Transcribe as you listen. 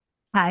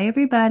Hi,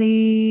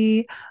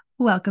 everybody.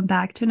 Welcome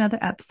back to another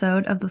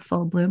episode of the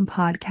Full Bloom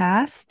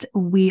podcast.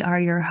 We are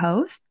your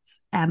hosts,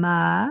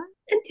 Emma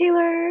And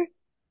Taylor.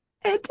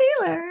 and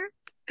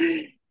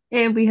Taylor.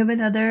 And we have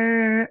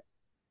another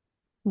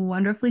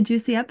wonderfully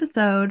juicy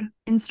episode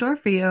in store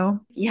for you.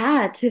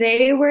 Yeah,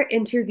 today we're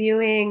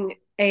interviewing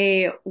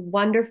a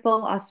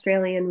wonderful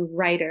Australian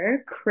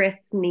writer,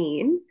 Kris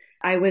Kneen.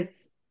 I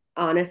was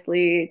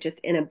honestly just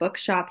in a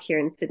bookshop here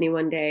in Sydney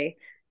one day,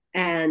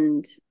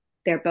 and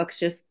their book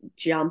just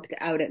jumped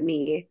out at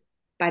me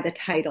by the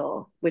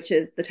title, which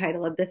is the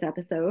title of this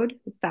episode,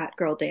 Fat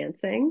Girl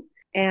Dancing.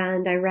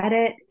 And I read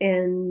it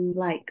in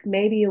like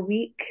maybe a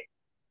week.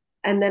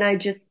 And then I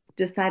just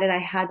decided I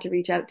had to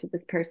reach out to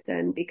this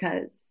person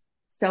because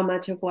so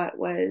much of what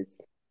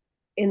was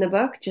in the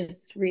book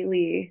just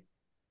really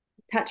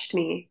touched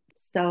me.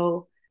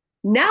 So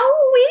now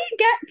we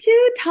get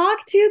to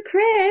talk to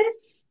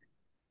Kris.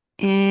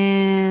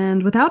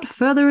 And without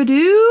further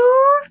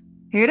ado,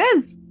 here it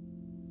is.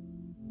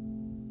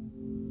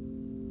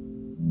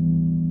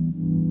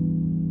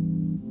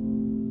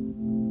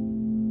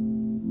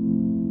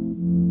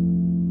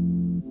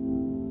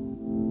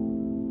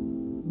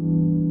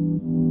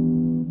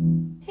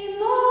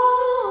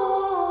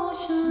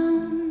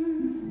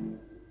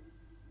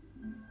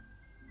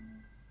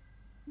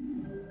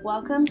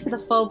 Welcome to the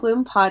Full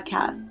Bloom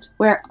podcast,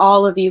 where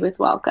all of you is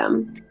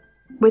welcome.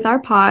 With our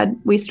pod,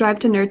 we strive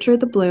to nurture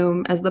the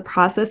bloom as the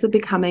process of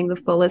becoming the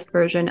fullest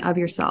version of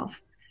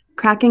yourself,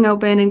 cracking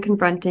open and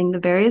confronting the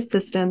various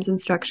systems and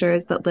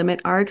structures that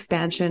limit our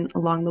expansion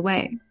along the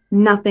way.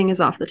 Nothing is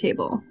off the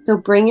table. So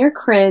bring your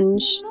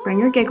cringe, Bring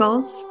your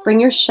giggles, bring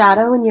your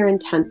shadow and your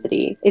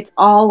intensity. It's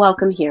all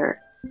welcome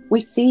here.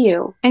 We see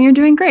you. and you're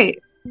doing great.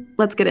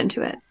 Let's get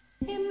into it.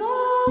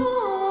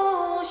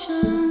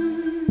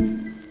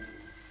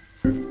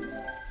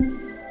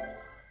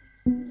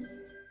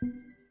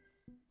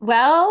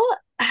 Well,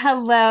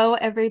 hello,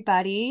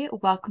 everybody.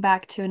 Welcome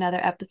back to another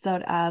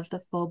episode of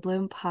the Full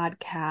Bloom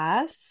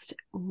podcast.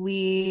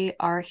 We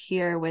are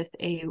here with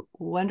a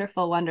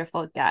wonderful,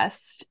 wonderful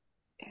guest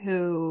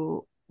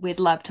who we'd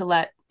love to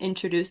let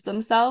introduce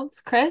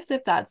themselves. Kris,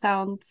 if that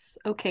sounds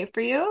okay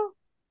for you.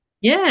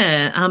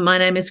 Yeah, my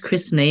name is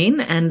Kris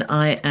Kneen and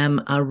I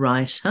am a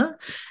writer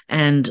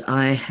and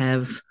I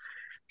have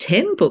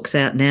 10 books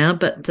out now,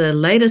 but the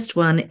latest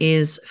one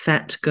is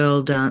Fat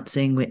Girl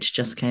Dancing, which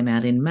just came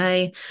out in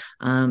May.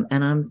 And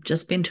I've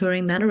just been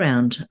touring that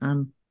around,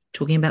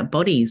 talking about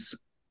bodies.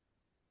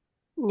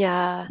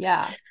 Yeah.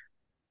 Yeah.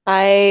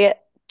 I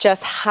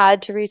just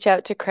had to reach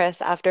out to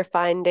Kris after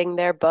finding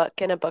their book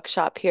in a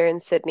bookshop here in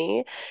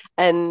Sydney.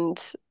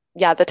 And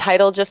yeah, the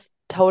title just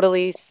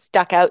totally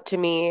stuck out to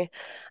me.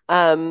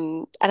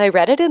 And I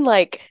read it in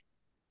like,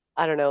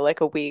 I don't know,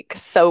 like a week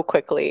so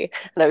quickly.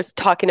 And I was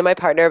talking to my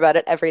partner about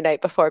it every night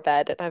before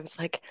bed. And I was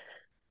like,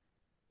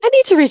 I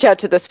need to reach out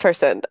to this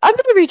person. I'm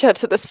going to reach out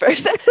to this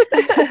person.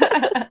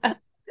 And here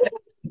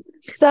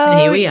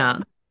So we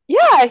are.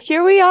 yeah,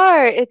 here we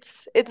are.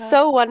 It's Uh,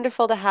 so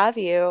wonderful to have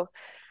you.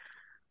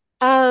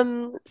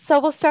 So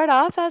we'll start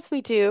off as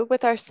we do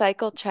with our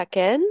cycle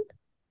check-in.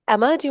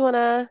 Emma, do you want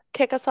to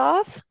kick us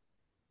off?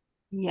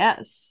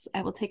 yes,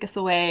 I will take us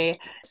away.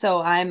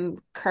 So I'm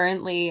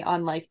currently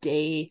on like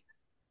day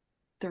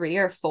 3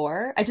 or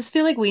 4. I just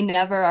feel like we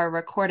never are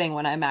recording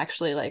when I'm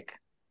actually like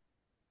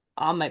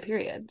on my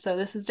period. So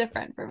this is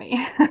different for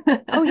me.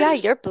 Oh yeah,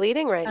 you're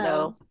bleeding right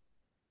now. Um,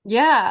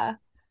 yeah,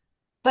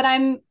 but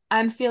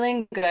I'm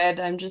feeling good.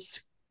 I'm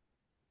just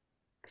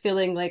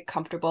feeling like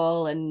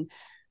comfortable and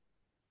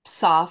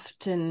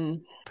soft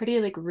and pretty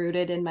like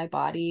rooted in my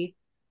body.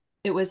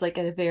 It was like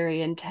a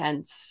very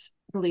intense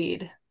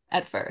bleed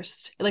at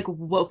first. It like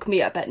woke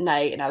me up at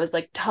night and I was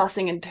like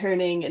tossing and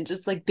turning and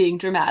just like being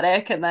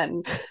dramatic and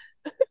then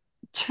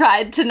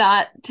tried to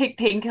not take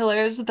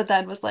painkillers, but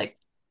then was like,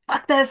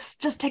 fuck this,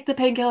 just take the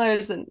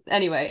painkillers. And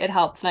anyway, it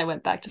helped and I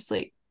went back to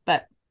sleep.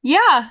 But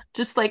yeah,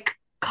 just like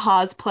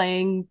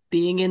cosplaying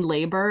being in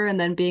labor and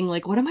then being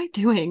like, what am I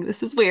doing?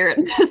 This is weird.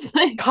 It's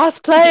like,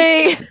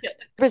 Cosplay!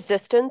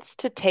 Resistance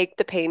to take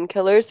the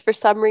painkillers for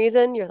some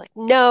reason. You're like,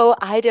 no,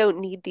 I don't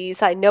need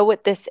these. I know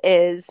what this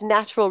is.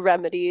 Natural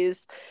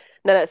remedies.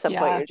 And then at some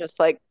point yeah. you're just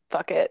like,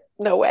 fuck it.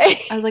 No way.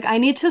 I was like, I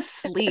need to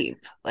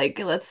sleep. Like,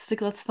 let's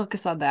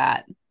focus on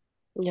that.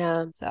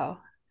 Yeah. So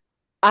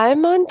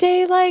I'm on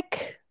day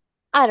like,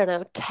 I don't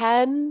know,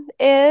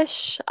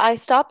 10-ish. I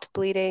stopped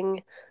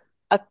bleeding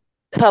a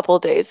couple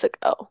days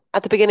ago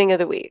at the beginning of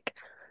the week.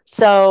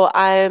 So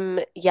I'm,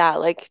 yeah,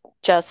 like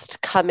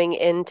just coming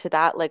into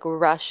that like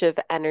rush of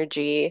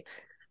energy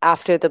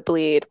after the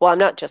bleed. Well, I'm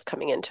not just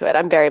coming into it.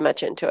 I'm very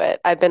much into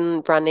it. I've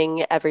been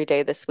running every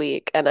day this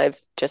week and I've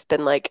just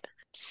been like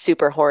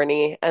super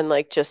horny and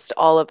like just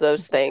all of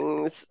those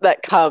things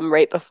that come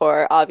right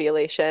before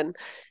ovulation.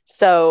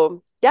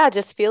 So, yeah,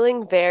 just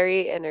feeling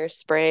very inner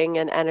spring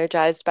and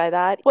energized by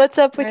that. What's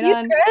up with right you,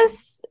 on.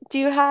 Kris? Do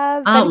you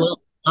have Oh, any?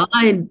 well,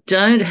 I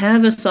don't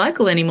have a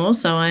cycle anymore,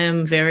 so I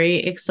am very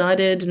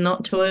excited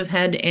not to have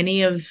had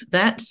any of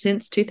that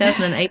since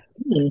 2018.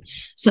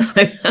 So,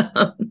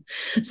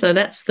 so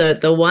that's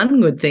the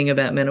one good thing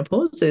about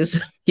menopause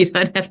is you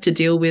don't have to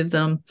deal with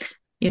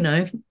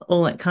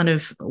all that kind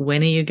of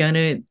when are you going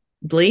to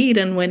bleed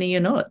and when are you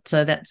not.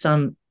 So that's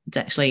it's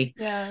actually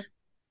Yeah.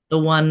 the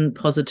one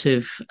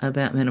positive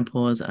about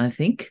menopause, I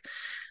think.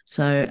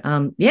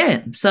 So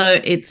yeah, so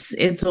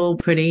it's all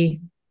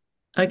pretty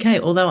okay,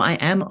 although I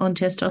am on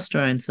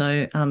testosterone,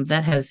 so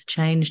that has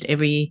changed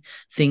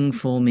everything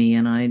for me.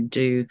 And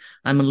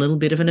I'm a little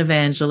bit of an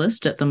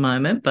evangelist at the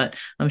moment, but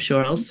I'm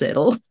sure I'll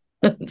settle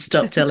and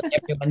stop telling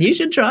everyone, you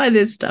should try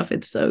this stuff.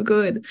 It's so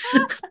good.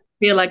 I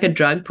feel like a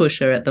drug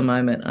pusher at the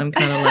moment. I'm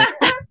kind of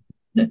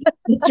like,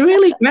 it's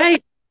really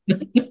great.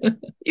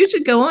 You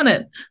should go on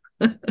it.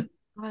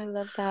 I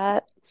love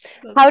that.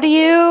 How do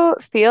you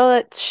feel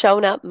it's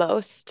shown up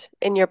most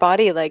in your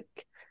body? Like,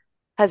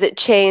 has it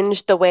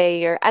changed the way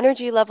your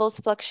energy levels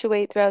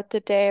fluctuate throughout the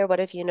day, or what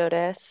have you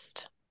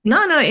noticed?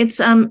 No,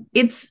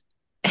 it's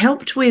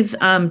helped with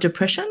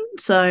depression.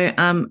 So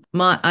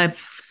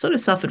I've sort of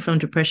suffered from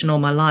depression all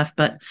my life,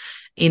 but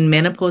in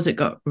menopause it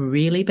got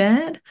really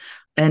bad,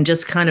 and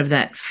just kind of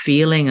that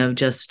feeling of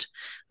just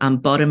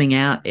bottoming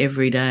out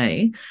every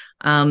day.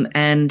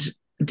 And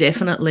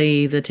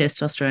definitely the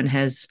testosterone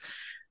has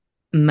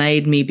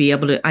made me be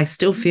able to, I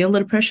still feel the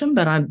depression,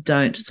 but I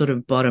don't sort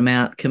of bottom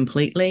out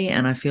completely,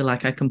 and I feel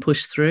like I can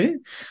push through.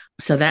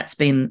 So that's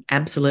been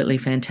absolutely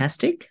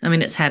fantastic. I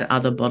mean, it's had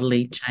other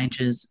bodily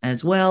changes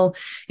as well,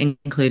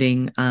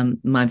 including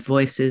my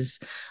voice is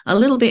a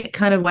little bit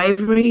kind of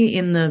wavery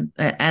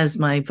as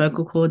my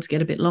vocal cords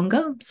get a bit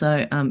longer.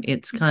 So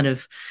it's kind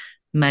of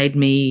made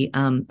me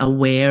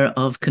aware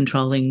of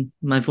controlling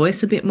my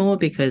voice a bit more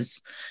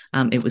because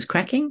it was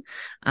cracking.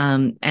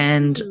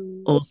 And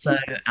also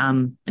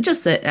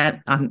just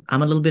that I'm a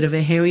little bit of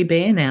a hairy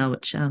bear now,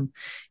 which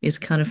is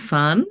kind of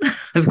fun.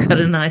 I've got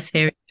a nice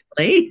hairy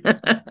belly.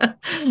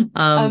 And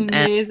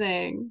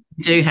Amazing.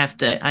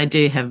 I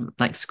do have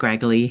like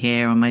scraggly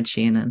hair on my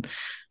chin,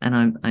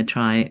 and I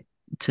try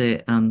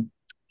to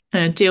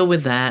deal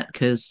with that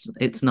because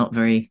it's not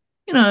very,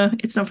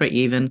 it's not very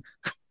even.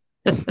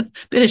 Bit of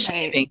Right.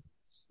 shaving.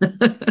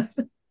 But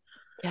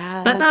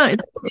Yeah. no,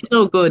 it's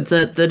all good.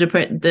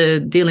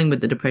 The dealing with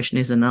the depression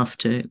is enough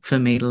for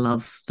me to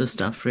love the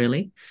stuff,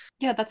 really.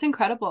 Yeah, that's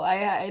incredible. I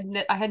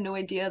had no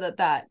idea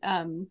that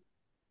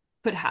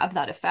could have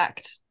that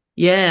effect.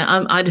 Yeah,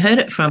 I'd heard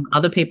it from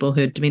other people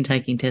who'd been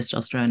taking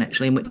testosterone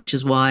actually, which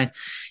is why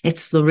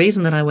it's the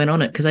reason that I went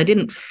on it, because I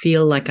didn't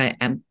feel like I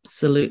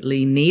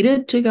absolutely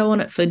needed to go on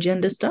it for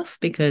gender stuff,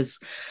 because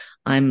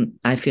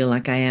I feel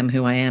like I am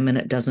who I am and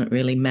it doesn't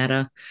really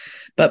matter.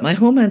 But my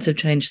hormones have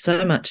changed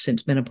so much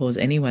since menopause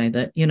anyway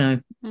that,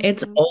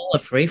 it's Mm-hmm. all a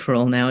free for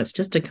all now. It's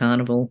just a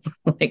carnival.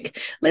 Like,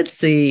 let's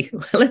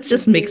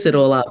just mix it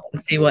all up and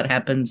see what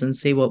happens and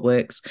see what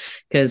works.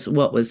 Because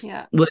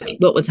Yeah.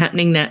 what was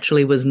happening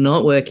naturally was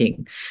not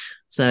working.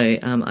 So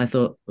I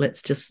thought,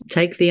 let's just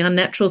take the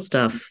unnatural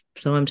stuff.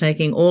 So I'm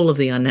taking all of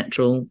the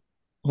unnatural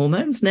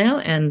hormones now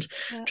and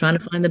Yeah. trying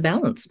to find the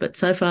balance. But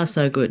so far,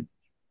 so good.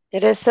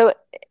 It is so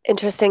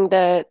interesting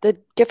the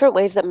different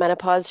ways that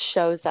menopause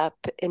shows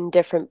up in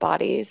different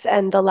bodies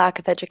and the lack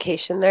of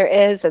education there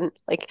is, and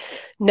like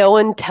no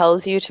one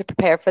tells you to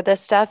prepare for this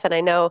stuff. And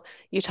I know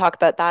you talk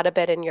about that a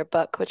bit in your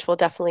book, which we'll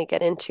definitely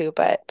get into,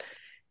 but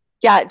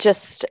yeah, it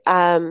just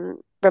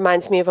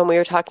reminds me of when we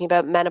were talking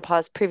about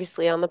menopause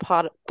previously on the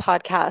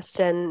podcast,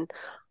 and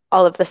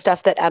all of the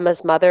stuff that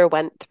Emma's mother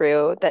went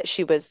through, that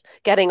she was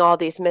getting all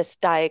these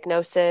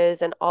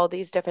misdiagnoses and all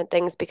these different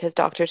things because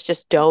doctors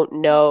just don't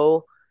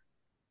know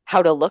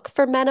how to look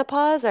for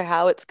menopause or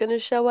how it's going to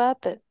show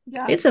up.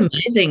 Yeah. It's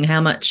amazing how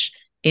much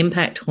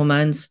impact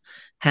hormones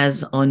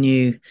has on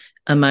you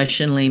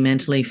emotionally,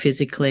 mentally,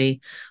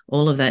 physically,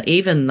 all of that.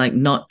 Even like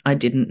I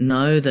didn't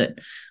know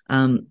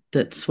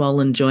that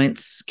swollen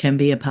joints can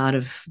be a part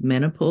of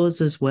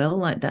menopause as well.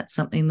 Like that's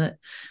something that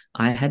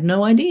I had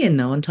no idea.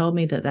 No one told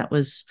me that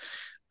was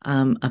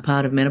a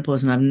part of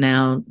menopause. And I've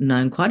now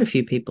known quite a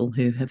few people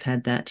who have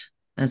had that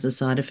as a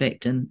side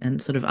effect,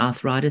 and sort of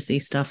arthritis-y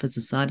stuff as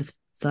a side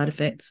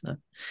effect. So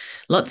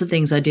lots of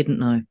things I didn't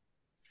know.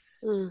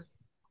 Mm.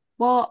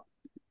 Well,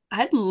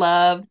 I'd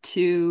love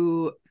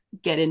to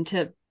get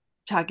into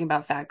talking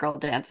about Fat Girl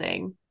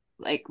Dancing,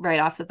 like right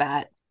off the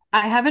bat.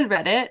 I haven't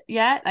read it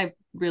yet. I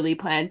really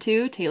plan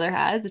to. Taylor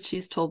has, and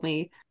she's told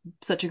me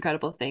such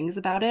incredible things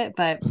about it.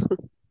 But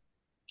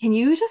can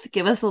you just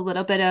give us a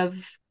little bit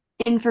of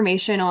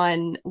information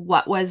on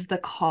what was the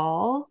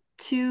call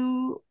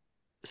to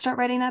start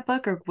writing that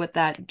book, or what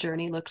that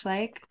journey looked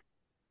like?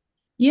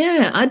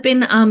 Yeah, I'd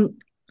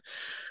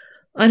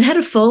had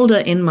a folder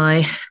in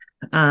my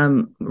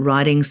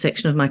writing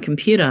section of my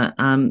computer,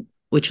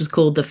 which was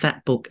called the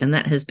Fat Book, and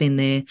that has been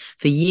there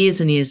for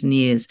years and years and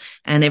years.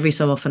 And every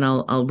so often,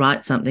 I'll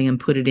write something and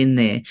put it in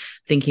there,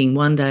 thinking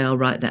one day I'll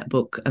write that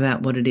book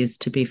about what it is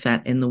to be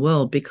fat in the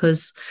world,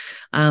 because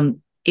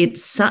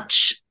it's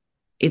such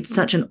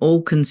an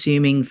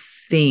all-consuming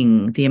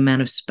thing, the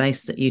amount of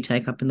space that you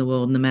take up in the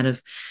world and the amount of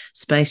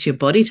space your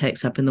body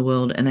takes up in the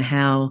world, and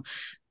how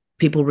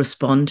people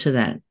respond to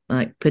that,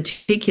 like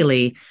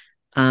particularly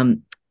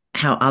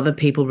how other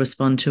people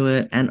respond to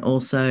it, and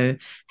also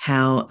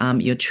how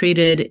you're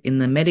treated in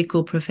the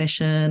medical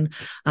profession.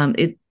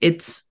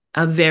 It's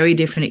a very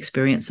different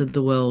experience of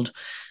the world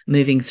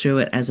moving through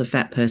it as a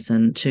fat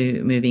person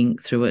to moving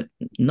through it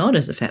not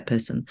as a fat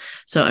person.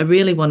 So I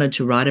really wanted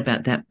to write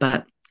about that,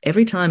 but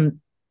every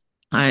time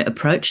I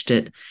approached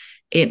it,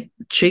 it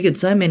triggered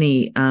so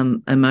many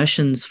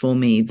emotions for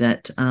me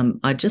that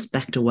I just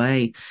backed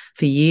away.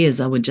 For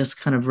years, I would just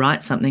kind of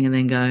write something and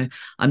then go,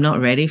 I'm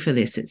not ready for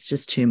this. It's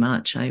just too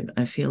much.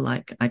 I feel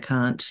like I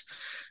can't.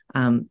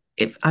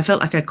 I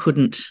felt like I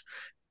couldn't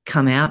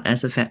come out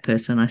as a fat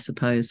person, I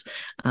suppose,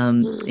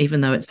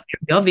 even though it's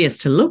very obvious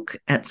to look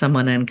at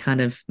someone and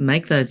kind of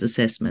make those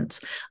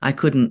assessments. I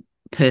couldn't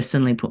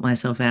personally put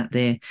myself out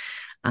there.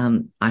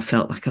 I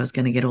felt like I was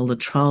going to get all the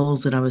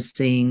trolls that I was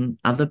seeing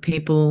other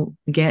people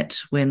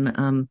get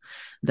when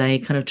they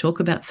kind of talk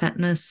about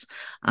fatness.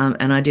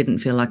 And I didn't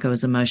feel like I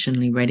was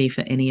emotionally ready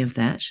for any of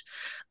that.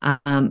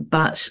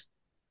 But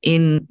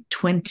in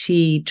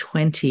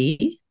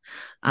 2020,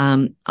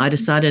 I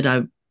decided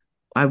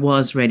I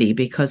was ready,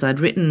 because I'd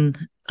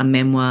written a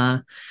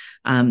memoir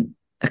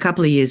a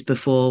couple of years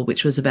before,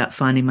 which was about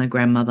finding my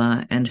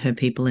grandmother and her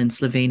people in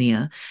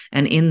Slovenia.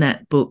 And in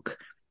that book,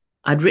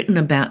 I'd written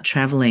about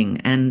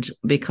traveling, and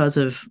because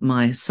of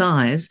my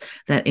size,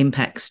 that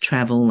impacts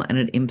travel and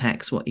it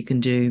impacts what you can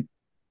do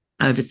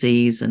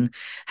overseas and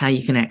how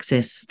you can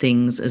access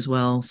things as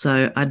well.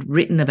 So I'd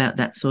written about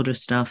that sort of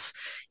stuff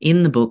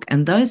in the book,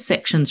 and those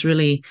sections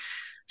really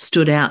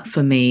stood out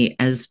for me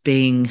as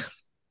being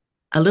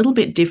a little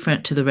bit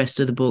different to the rest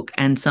of the book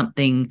and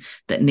something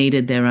that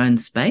needed their own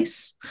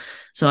space.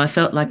 So I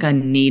felt like I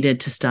needed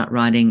to start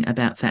writing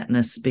about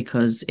fatness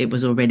because it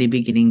was already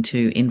beginning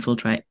to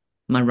infiltrate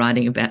my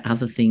writing about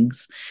other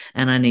things,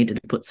 and I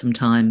needed to put some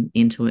time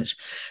into it.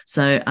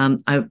 So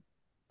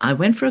I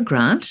went for a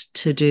grant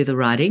to do the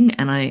writing,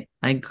 and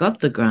I got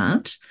the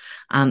grant.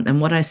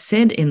 And what I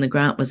said in the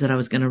grant was that I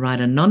was going to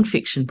write a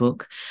nonfiction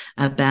book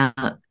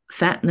about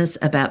fatness,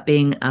 about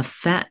being a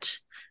fat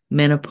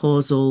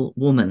menopausal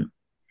woman.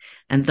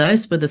 And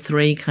those were the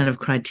three kind of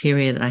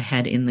criteria that I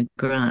had in the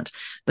grant.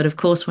 But of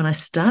course, when I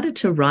started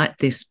to write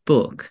this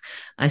book,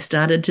 I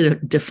started to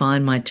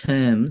define my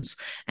terms.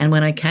 And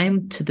when I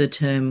came to the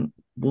term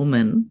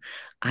woman,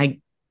 I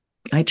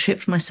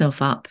tripped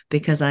myself up,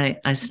 because I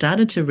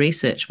started to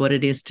research what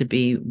it is to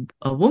be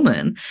a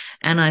woman.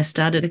 And I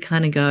started to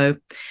kind of go,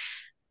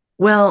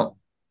 well,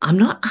 I'm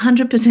not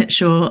 100%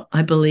 sure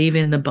I believe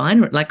in the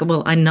binary. Like,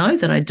 well, I know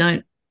that I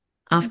don't.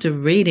 After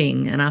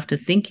reading and after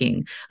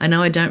thinking, I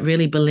know I don't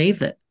really believe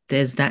that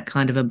there's that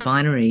kind of a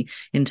binary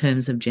in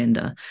terms of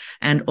gender.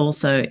 And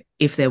also,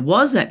 if there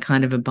was that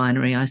kind of a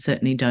binary, I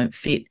certainly don't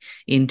fit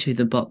into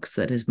the box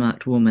that is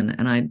marked woman.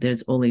 And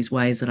there's all these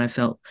ways that I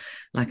felt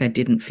like I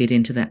didn't fit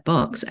into that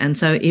box. And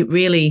so it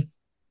really,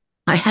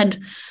 I had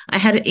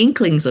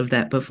inklings of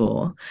that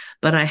before,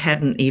 but I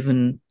hadn't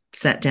even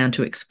sat down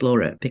to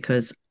explore it,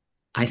 because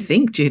I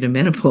think due to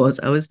menopause,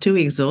 I was too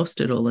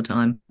exhausted all the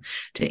time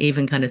to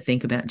even kind of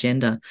think about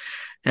gender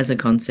as a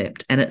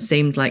concept. And it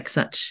seemed like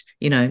such,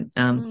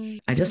 I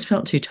just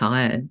felt too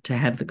tired to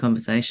have the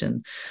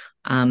conversation.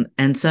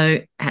 And so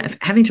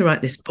having to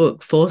write this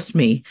book forced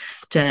me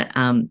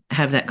to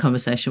have that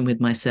conversation with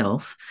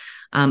myself.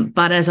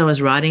 But as I was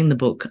writing the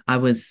book, I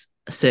was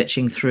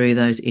searching through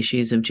those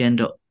issues of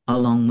gender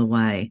along the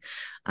way.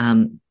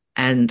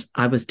 And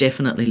I was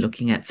definitely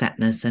looking at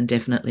fatness and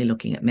definitely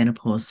looking at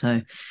menopause.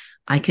 So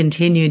I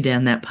continued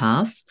down that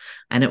path,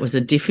 and it was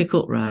a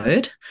difficult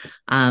road.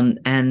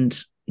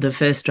 And the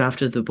first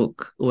draft of the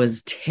book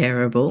was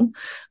terrible.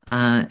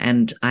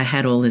 And I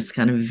had all this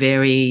kind of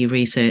very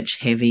research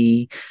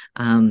heavy,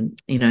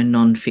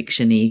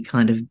 non-fiction-y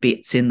kind of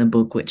bits in the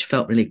book, which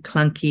felt really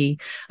clunky.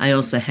 I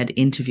also had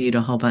interviewed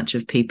a whole bunch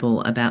of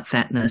people about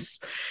fatness,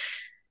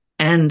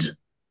 and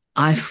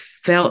I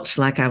felt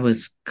like I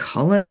was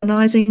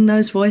colonizing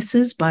those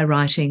voices by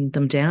writing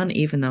them down,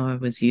 even though I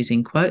was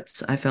using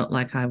quotes. I felt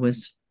like I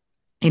was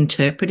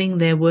interpreting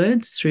their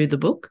words through the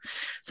book.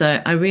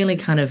 So I really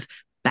kind of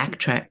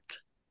backtracked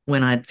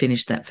when I'd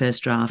finished that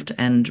first draft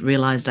and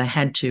realized I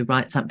had to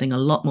write something a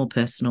lot more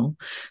personal,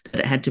 that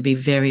it had to be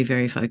very,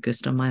 very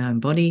focused on my own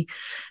body,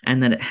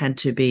 and that it had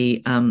to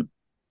be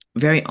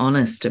very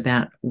honest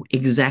about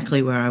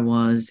exactly where I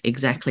was,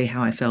 exactly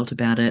how I felt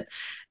about it.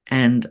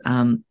 And,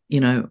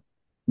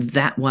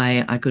 that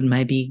way I could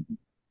maybe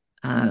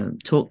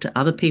talk to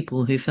other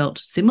people who felt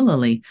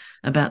similarly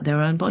about their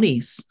own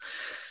bodies.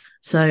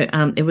 So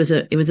it was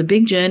a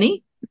big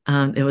journey.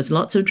 There was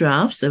lots of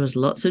drafts. There was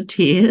lots of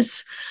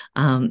tears.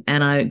 And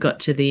I got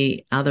to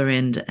the other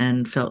end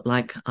and felt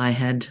like I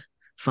had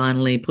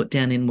finally put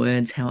down in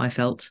words how I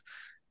felt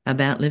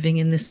about living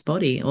in this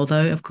body.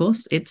 Although, of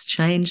course, it's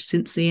changed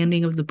since the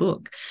ending of the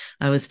book.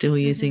 I was still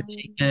using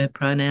she, her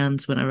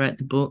pronouns when I wrote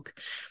the book.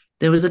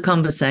 There was a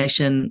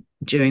conversation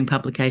during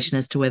publication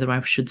as to whether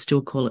I should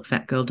still call it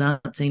Fat Girl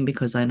Dancing,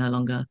 because I no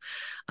longer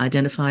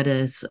identified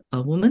as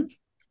a woman.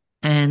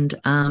 And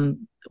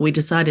we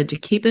decided to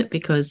keep it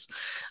because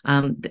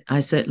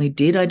I certainly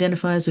did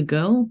identify as a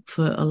girl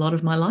for a lot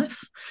of my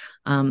life.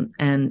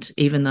 And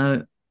even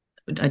though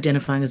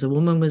identifying as a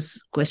woman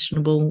was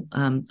questionable,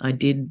 I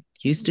did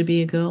used to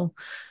be a girl.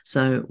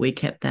 So we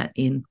kept that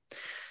in.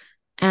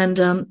 And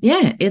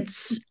yeah,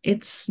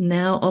 it's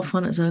now off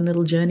on its own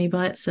little journey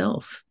by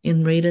itself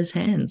in readers'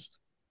 hands.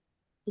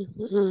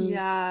 Mhm.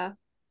 Yeah.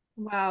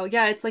 Wow.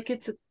 Yeah, it's like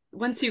it's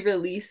once you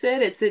release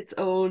it, it's its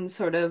own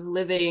sort of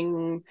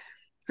living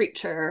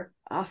creature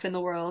off in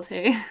the world,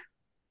 hey?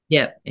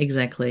 Yeah,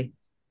 exactly.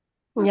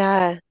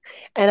 Yeah.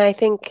 And I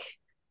think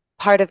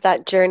part of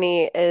that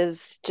journey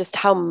is just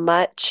how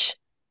much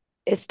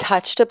is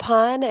touched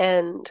upon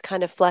and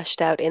kind of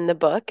fleshed out in the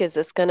book. Is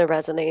this going to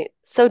resonate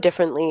so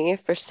differently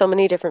for so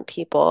many different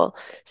people?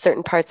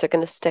 Certain parts are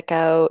going to stick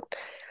out.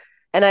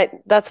 And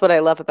that's what I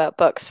love about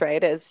books,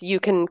 right? Is you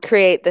can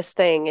create this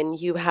thing and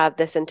you have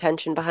this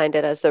intention behind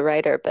it as the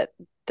writer, but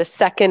the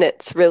second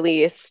it's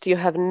released, you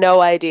have no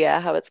idea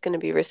how it's going to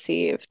be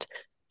received.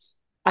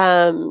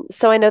 So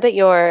I know that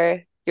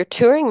you're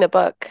touring the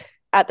book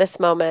at this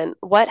moment.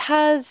 What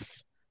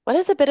has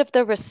a bit of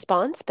the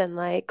response been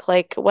like?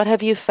 Like, what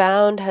have you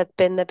found have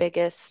been the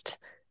biggest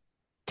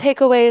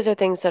takeaways or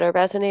things that are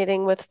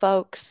resonating with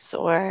folks?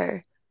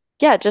 Or,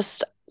 yeah,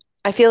 just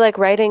I feel like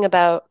writing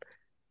about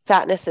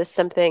fatness is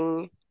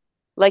something,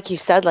 like you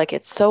said, like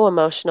it's so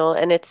emotional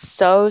and it's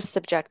so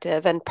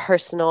subjective and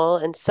personal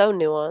and so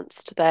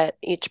nuanced that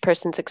each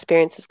person's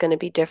experience is going to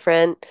be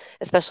different,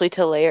 especially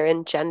to layer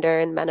in gender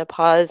and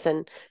menopause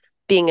and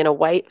being in a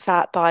white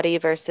fat body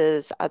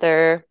versus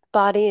other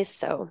bodies.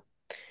 So,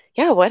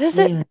 yeah, what has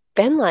it Yeah.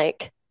 been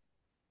like?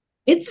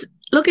 It's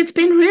look, it's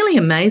been really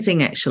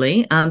amazing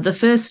actually. The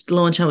first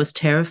launch I was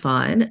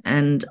terrified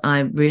and I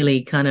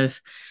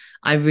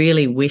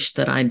really wish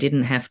that I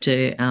didn't have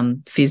to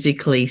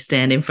physically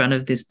stand in front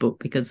of this book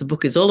because the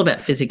book is all about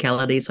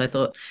physicality. So I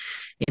thought,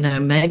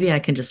 maybe I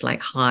can just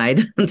like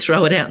hide and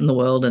throw it out in the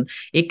world and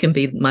it can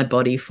be my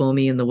body for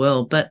me in the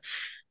world. But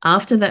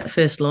after that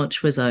first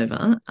launch was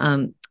over,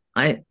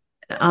 I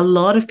a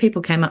lot of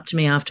people came up to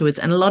me afterwards,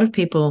 and a lot of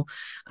people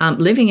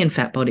living in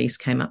fat bodies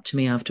came up to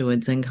me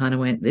afterwards and kind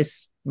of went,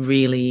 "This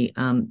really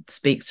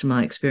speaks to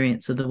my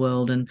experience of the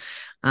world." And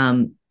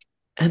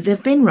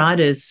there've been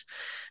writers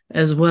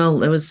as well.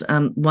 There was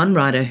one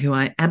writer who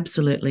I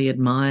absolutely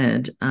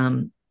admired,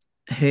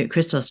 who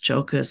Christos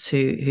Tsiolkas,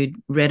 who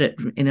read it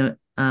in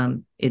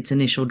its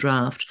initial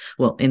draft,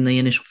 well, in the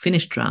initial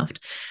finished draft,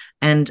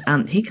 and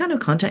he kind of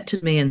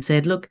contacted me and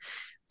said, "Look,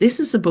 this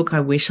is a book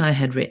I wish I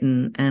had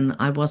written, and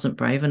I wasn't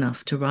brave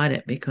enough to write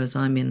it because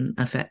I'm in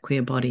a fat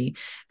queer body,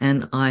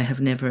 and I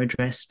have never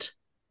addressed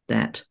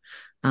that,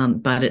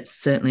 but it's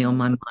certainly on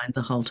my mind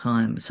the whole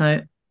time." So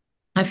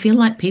I feel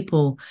like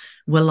people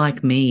were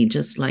like me,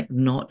 just like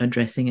not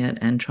addressing it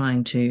and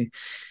trying to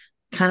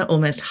kind of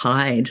almost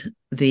hide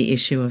the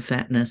issue of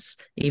fatness,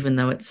 even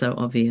though it's so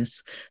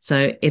obvious.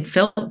 So it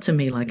felt to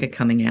me like a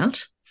coming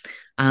out.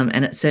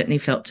 And it certainly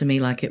felt to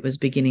me like it was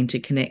beginning to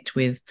connect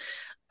with,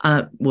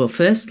 well,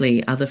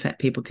 firstly, other fat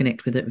people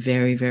connect with it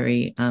very,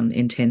 very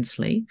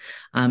intensely,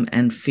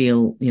 and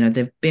feel,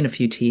 there've been a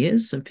few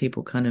tears of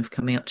people kind of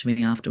coming up to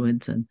me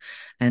afterwards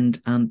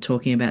and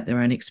talking about their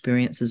own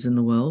experiences in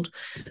the world.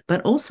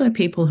 But also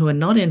people who are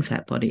not in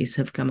fat bodies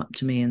have come up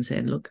to me and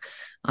said, "Look,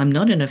 I'm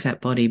not in a fat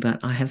body, but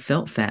I have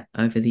felt fat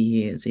over the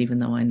years, even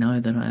though I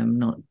know that I am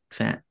not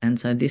fat. And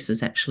so this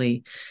is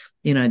actually,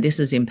 this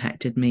has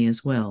impacted me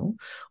as well."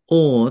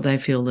 Or they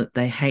feel that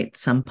they hate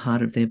some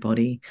part of their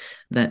body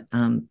that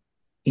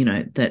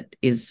that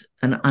is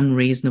an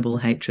unreasonable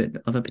hatred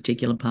of a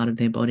particular part of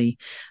their body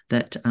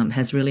that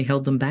has really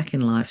held them back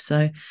in life.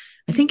 So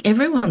I think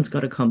everyone's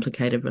got a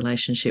complicated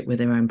relationship with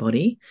their own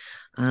body.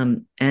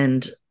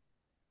 And,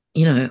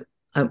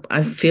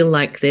 I feel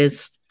like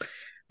there's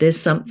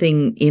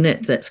something in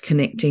it that's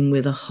connecting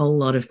with a whole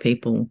lot of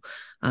people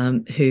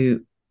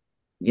who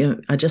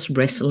are just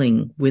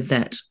wrestling with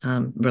that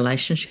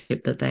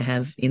relationship that they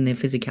have in their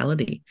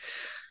physicality.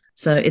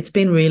 So it's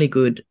been really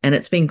good, and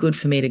it's been good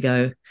for me to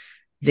go,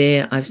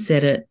 there, I've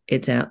said it,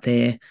 it's out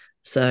there,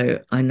 so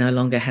I no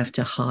longer have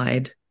to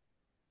hide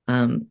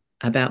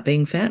about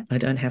being fat. I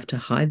don't have to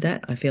hide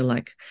that. I feel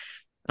like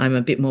I'm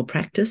a bit more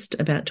practiced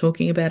about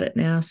talking about it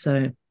now,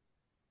 so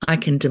I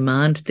can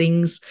demand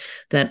things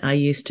that I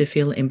used to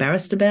feel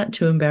embarrassed about,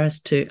 too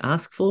embarrassed to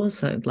ask for.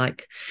 So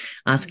like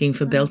asking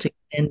for belt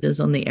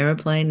extenders on the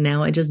aeroplane.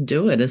 Now I just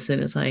do it. As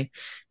soon as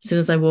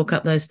I walk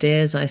up those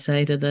stairs, I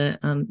say to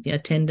the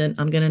attendant,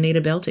 "I'm going to need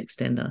a belt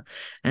extender."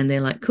 And they're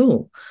like,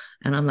 "Cool."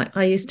 And I'm like,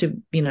 I used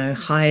to,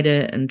 hide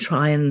it and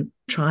try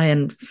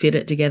and fit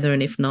it together.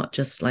 And if not,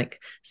 just like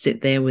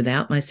sit there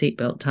without my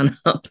seatbelt done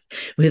up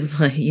with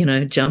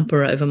my,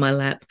 jumper over my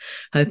lap,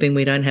 hoping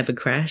we don't have a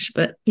crash.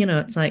 But,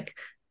 it's like,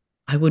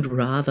 I would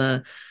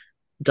rather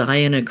die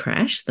in a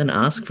crash than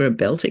ask for a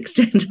belt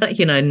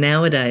extender.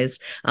 Nowadays,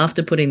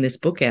 after putting this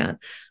book out,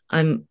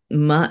 I'm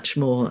much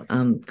more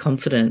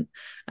confident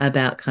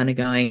about kind of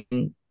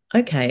going,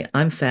 okay,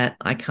 I'm fat.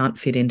 I can't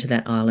fit into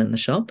that aisle in the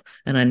shop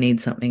and I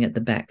need something at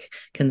the back.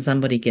 Can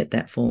somebody get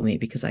that for me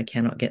because I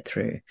cannot get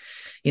through?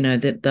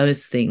 That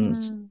those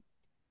things. Mm.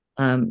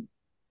 Um,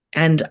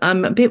 and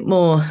I'm a bit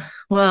more,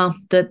 well,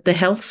 the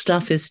health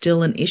stuff is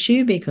still an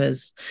issue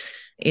because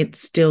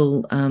it's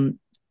still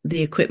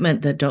the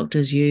equipment that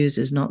doctors use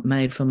is not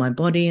made for my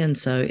body. And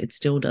so it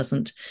still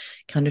doesn't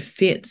kind of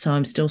fit. So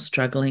I'm still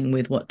struggling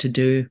with what to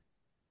do.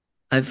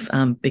 I've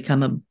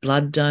become a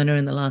blood donor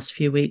in the last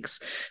few weeks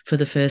for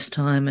the first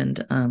time,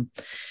 and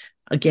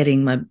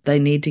they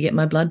need to get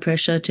my blood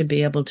pressure to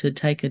be able to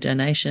take a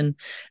donation.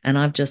 And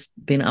I've just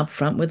been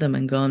upfront with them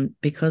and gone,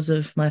 because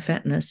of my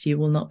fatness, you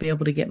will not be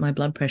able to get my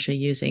blood pressure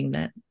using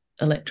that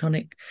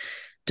electronic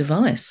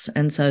device.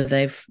 And so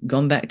they've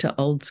gone back to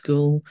old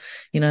school,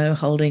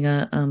 holding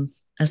a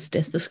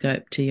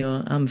stethoscope to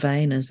your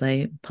vein as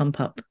they pump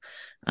up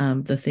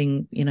the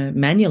thing,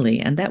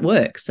 manually, and that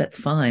works. That's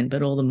fine,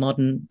 but all the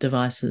modern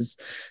devices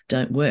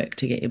don't work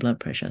to get your blood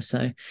pressure.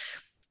 So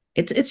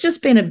it's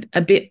just been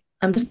a bit.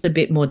 I'm just a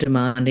bit more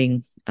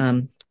demanding,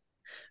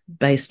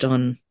 based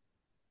on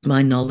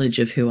my knowledge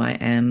of who I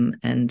am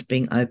and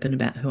being open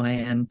about who I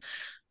am.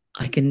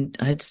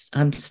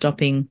 I'm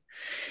stopping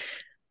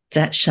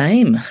that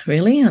shame.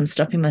 Really, I'm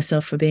stopping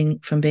myself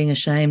from being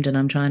ashamed, and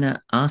I'm trying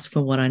to ask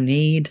for what I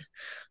need.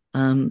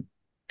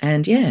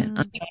 And yeah, I'm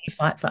trying to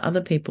fight for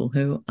other people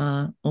who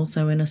are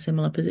also in a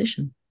similar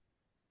position.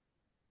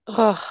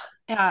 Oh,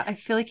 Yeah, I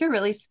feel like you're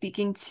really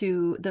speaking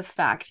to the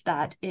fact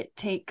that I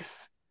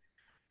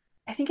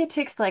think it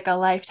takes like a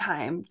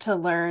lifetime to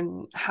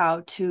learn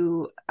how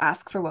to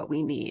ask for what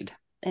we need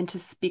and to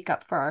speak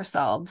up for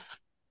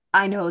ourselves.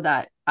 I know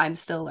that I'm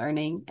still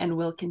learning and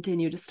will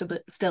continue to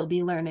still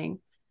be learning.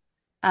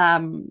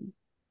 Um,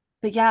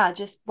 but yeah,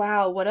 just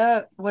wow, what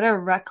a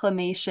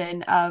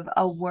reclamation of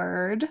a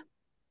word.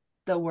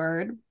 The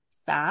word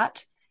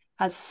fat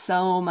has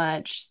so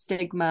much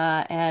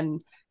stigma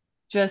and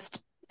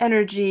just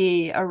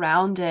energy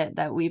around it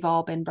that we've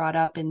all been brought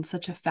up in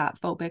such a fat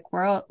phobic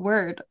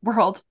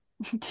world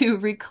to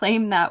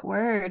reclaim that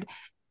word.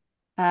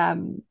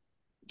 Um,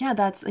 yeah,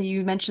 that's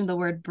you mentioned the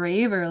word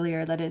brave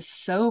earlier. That is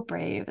so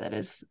brave. That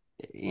is,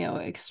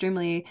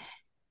 extremely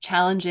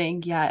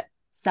challenging, yet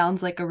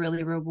sounds like a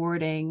really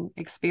rewarding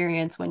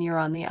experience when you're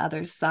on the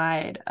other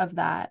side of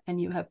that and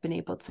you have been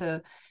able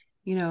to,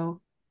 you know,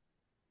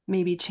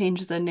 maybe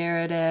change the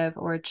narrative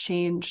or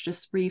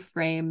just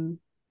reframe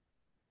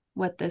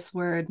what this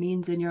word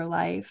means in your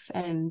life.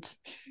 And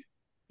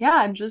yeah,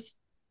 I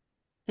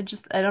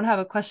don't have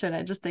a question.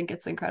 I just think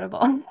it's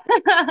incredible.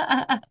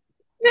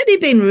 Really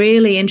been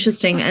really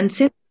interesting. And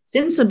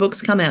since the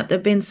book's come out,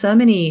 there've been so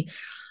many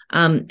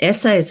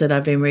essays that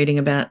I've been reading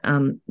about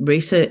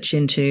research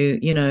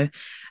into,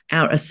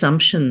 our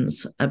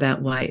assumptions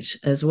about weight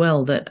as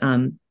well that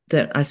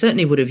I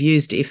certainly would have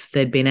used if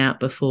they'd been out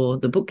before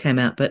the book came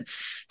out. But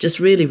just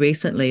really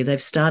recently, they've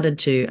started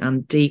to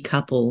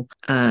decouple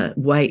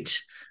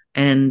weight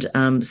and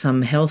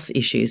some health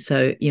issues.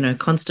 So,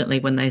 constantly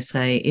when they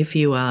say if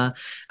you are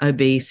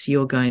obese,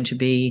 you're going to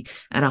be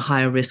at a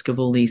higher risk of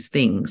all these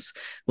things.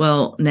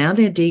 Well, now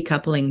they're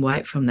decoupling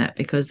weight from that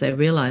because they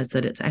realize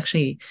that it's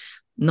actually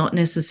not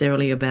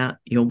necessarily about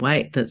your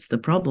weight that's the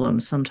problem.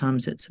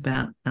 Sometimes it's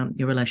about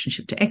your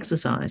relationship to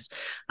exercise,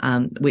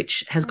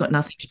 which has got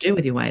nothing to do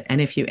with your weight.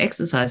 And if you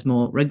exercise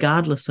more,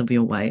 regardless of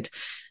your weight,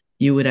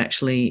 you would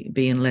actually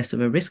be in less of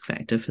a risk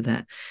factor for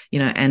that.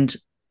 And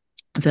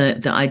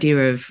the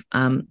idea of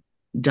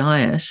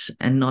diet,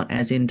 and not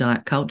as in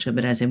diet culture,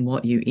 but as in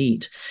what you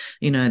eat,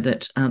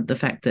 that the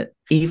fact that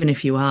even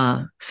if you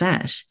are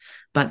fat,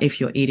 but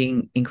if you're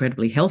eating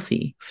incredibly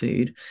healthy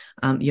food,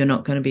 you're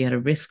not going to be at a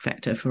risk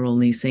factor for all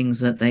these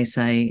things that they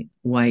say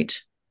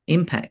weight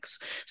impacts.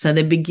 So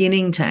they're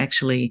beginning to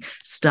actually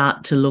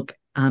start to look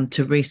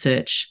to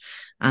research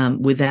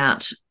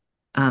without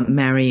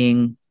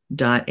marrying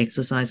diet,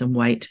 exercise, and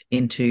weight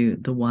into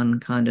the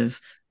one kind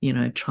of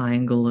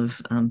triangle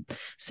of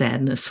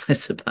sadness, I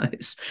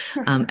suppose.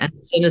 And as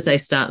soon as they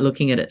start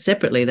looking at it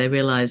separately, they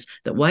realize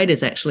that weight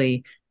is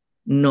actually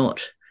not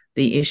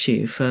the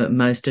issue for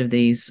most of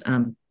these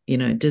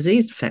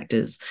disease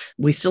factors.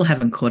 We still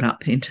haven't caught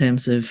up in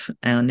terms of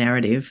our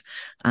narrative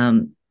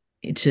to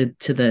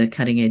the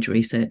cutting edge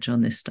research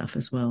on this stuff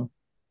as well.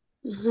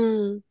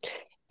 mm-hmm.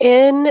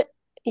 In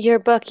your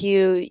book,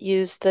 you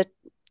use the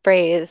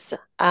phrase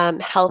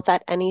health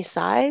at any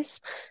size.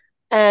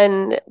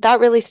 And that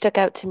really stuck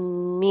out to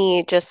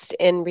me just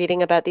in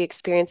reading about the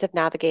experience of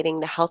navigating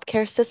the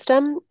healthcare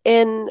system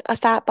in a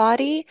fat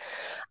body,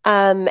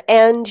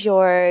 and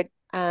your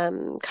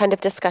kind of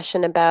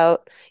discussion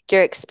about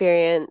your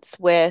experience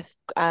with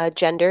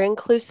gender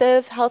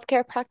inclusive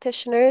healthcare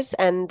practitioners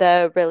and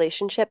the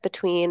relationship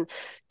between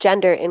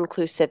gender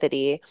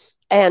inclusivity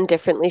and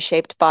differently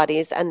shaped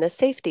bodies and the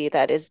safety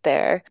that is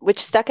there, which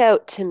stuck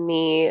out to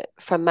me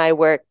from my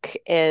work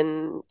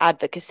in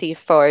advocacy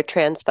for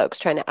trans folks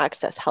trying to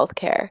access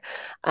healthcare,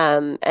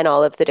 and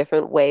all of the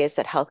different ways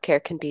that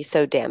healthcare can be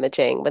so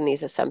damaging when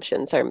these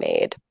assumptions are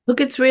made. Look,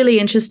 it's really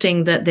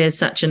interesting that there's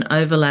such an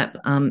overlap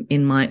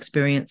in my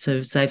experience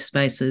of safe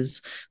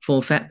spaces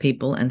for fat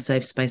people and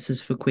safe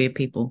spaces for queer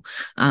people,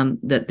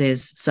 that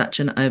there's such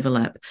an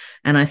overlap.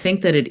 And I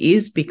think that it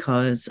is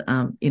because,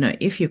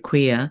 if you're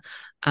queer,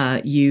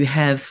 you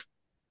have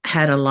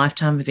had a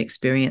lifetime of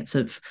experience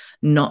of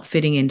not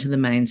fitting into the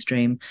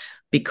mainstream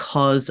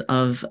because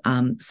of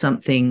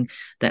something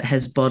that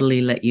has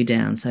bodily let you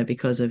down. So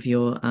because of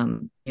your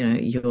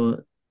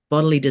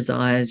bodily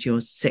desires,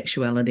 your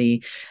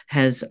sexuality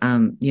has,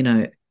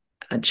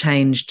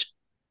 changed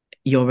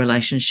your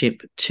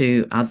relationship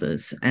to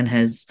others and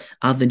has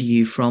othered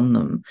you from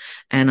them.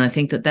 And I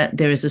think that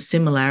there is a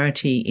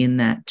similarity in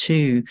that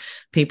to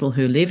people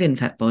who live in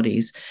fat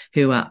bodies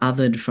who are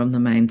othered from the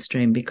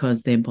mainstream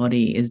because their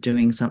body is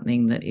doing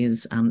something that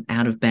is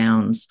out of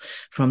bounds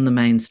from the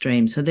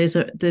mainstream. So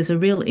there's a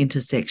real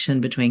intersection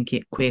between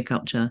queer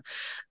culture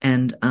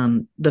and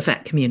the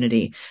fat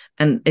community.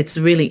 And it's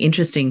really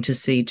interesting to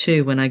see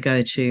too when I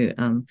go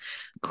to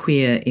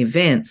queer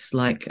events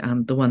like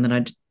the one that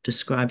I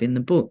describe in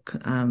the book,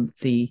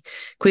 the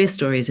Queer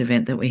Stories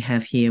event that we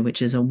have here,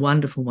 which is a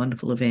wonderful,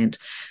 wonderful event.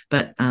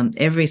 But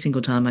every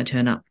single time I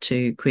turn up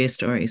to Queer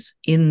Stories,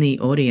 in the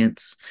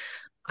audience,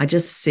 I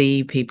just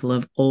see people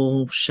of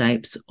all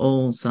shapes,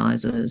 all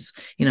sizes,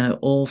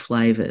 all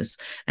flavors.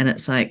 And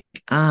it's like,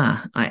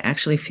 I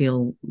actually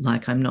feel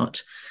like I'm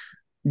not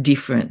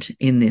different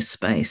in this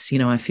space.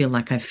 I feel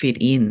like I fit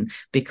in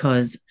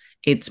because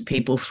it's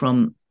people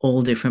from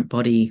all different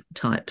body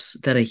types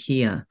that are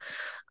here.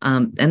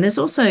 And there's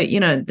also,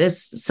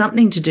 there's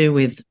something to do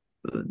with,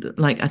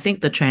 like, I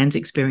think the trans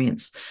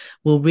experience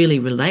will really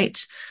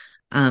relate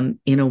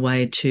in a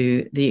way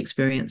to the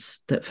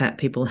experience that fat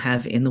people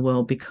have in the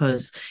world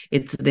because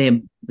it's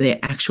their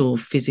actual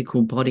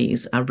physical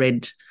bodies are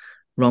read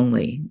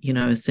wrongly.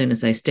 As soon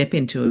as they step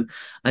into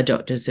a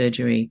doctor's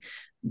surgery,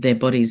 their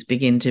bodies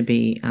begin to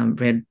be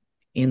read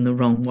in the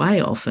wrong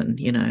way often,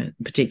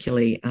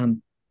 particularly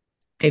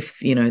if,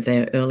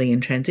 they're early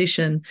in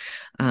transition,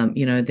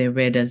 they're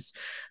read as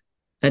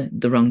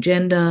the wrong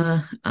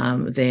gender,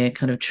 they're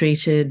kind of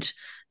treated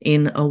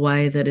in a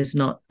way that is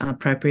not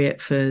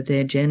appropriate for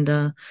their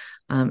gender.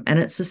 And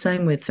it's the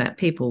same with fat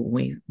people.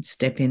 We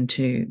step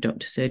into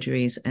doctor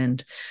surgeries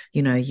and,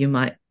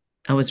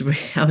 I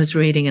was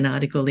reading an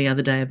article the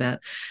other day about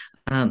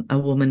a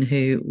woman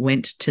who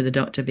went to the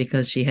doctor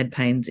because she had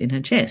pains in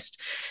her chest,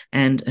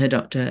 and her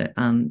doctor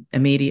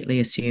immediately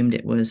assumed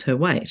it was her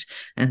weight,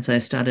 and so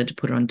started to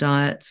put her on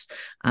diets.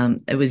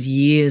 It was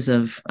years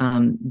of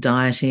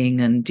dieting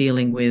and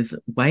dealing with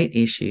weight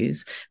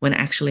issues when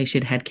actually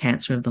she'd had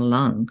cancer of the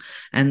lung,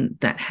 and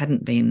that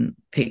hadn't been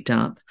picked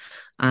up.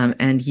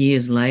 And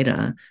years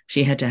later,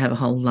 she had to have a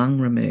whole lung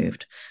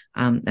removed.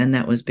 And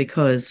that was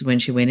because when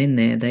she went in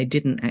there, they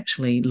didn't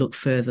actually look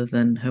further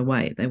than her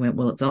weight. They went,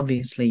 well, it's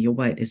obviously your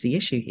weight is the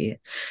issue here.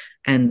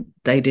 And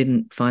they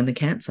didn't find the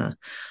cancer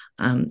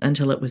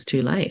until it was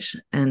too late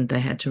and they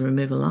had to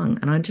remove a lung.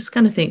 And I just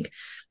kind of think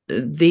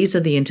these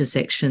are the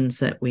intersections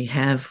that we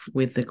have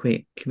with the queer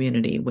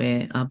community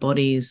where our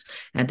bodies,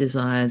 our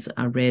desires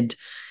are read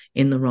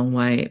in the wrong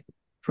way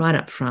right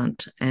up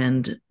front,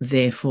 and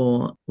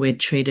therefore we're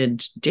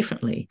treated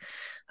differently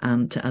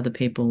to other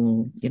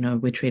people.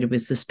 We're treated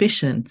with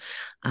suspicion.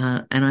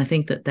 And I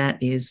think that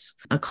is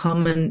a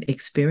common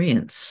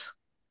experience.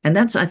 And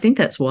I think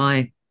that's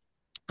why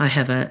I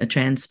have a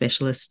trans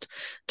specialist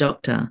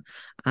doctor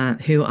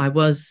who I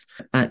was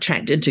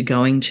attracted to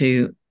going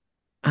to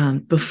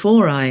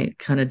before I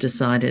kind of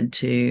decided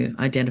to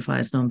identify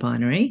as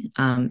non-binary.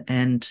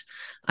 And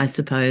I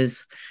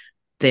suppose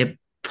there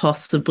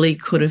possibly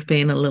could have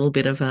been a little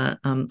bit of a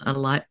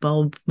light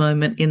bulb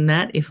moment in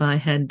that if I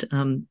had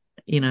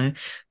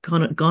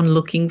gone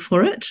looking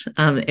for it.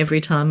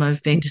 Every time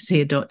I've been to see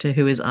a doctor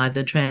who is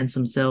either trans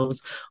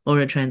themselves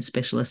or a trans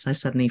specialist, I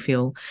suddenly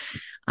feel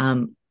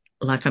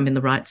like I'm in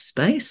the right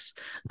space.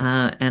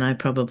 And I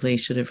probably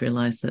should have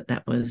realized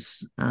that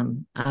was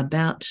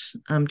about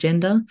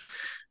gender,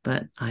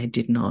 but I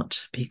did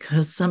not,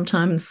 because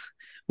sometimes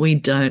we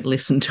don't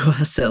listen to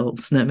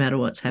ourselves no matter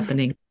what's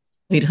happening.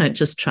 We don't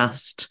just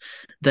trust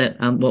that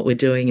what we're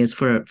doing is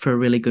for a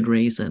really good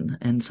reason.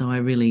 And so I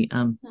really,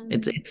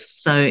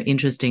 it's so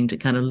interesting to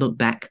kind of look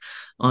back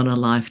on a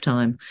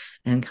lifetime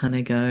and kind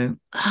of go,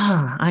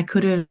 I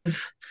could have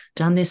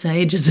done this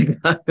ages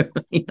ago.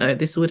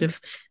 This would have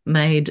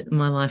made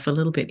my life a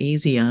little bit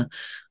easier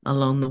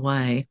along the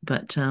way.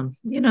 But,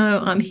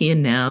 I'm here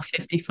now,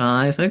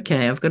 55.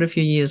 Okay, I've got a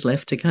few years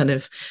left to kind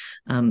of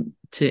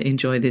to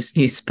enjoy this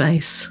new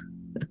space.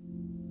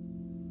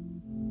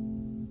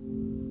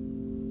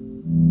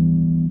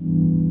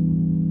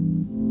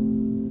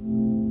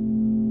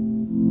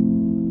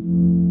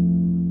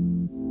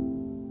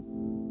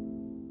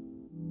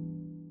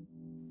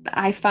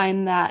 I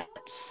find that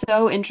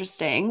so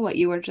interesting what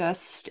you were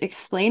just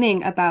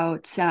explaining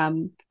about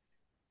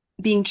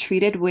being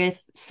treated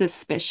with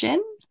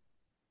suspicion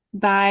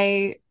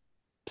by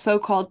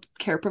so-called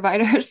care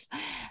providers.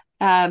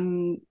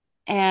 Um,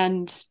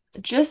 and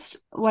just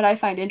what I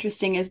find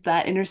interesting is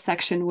that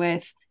intersection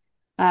with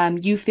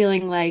you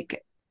feeling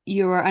like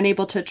you were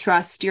unable to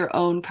trust your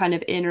own kind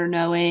of inner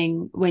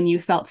knowing when you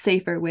felt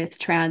safer with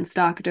trans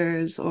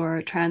doctors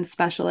or trans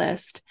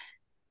specialists.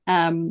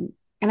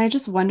 And I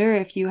just wonder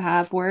if you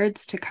have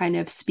words to kind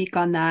of speak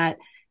on that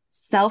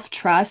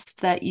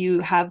self-trust that you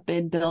have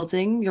been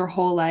building your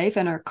whole life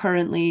and are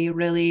currently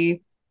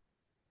really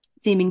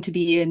seeming to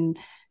be in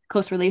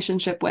close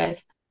relationship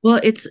with. Well,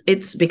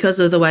 it's because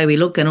of the way we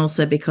look, and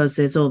also because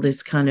there's all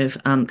this kind of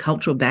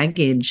cultural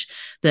baggage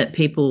that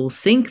people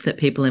think that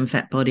people in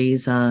fat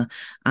bodies are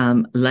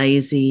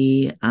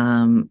lazy,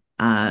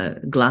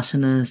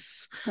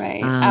 gluttonous,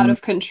 Right. Out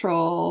of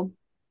control.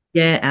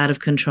 yeah, out of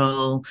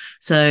control.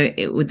 So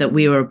that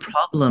we were a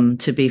problem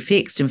to be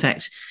fixed. In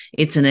fact,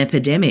 it's an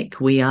epidemic.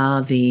 We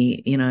are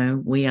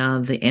we are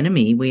the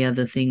enemy. We are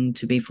the thing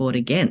to be fought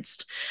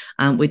against,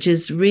 which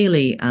is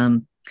really,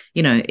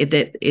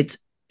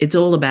 it's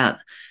all about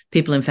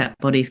people in fat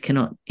bodies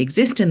cannot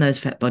exist in those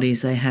fat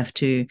bodies. They have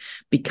to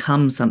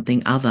become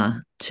something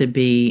other to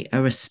be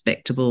a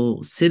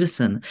respectable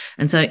citizen.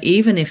 And so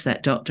even if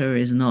that doctor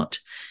is not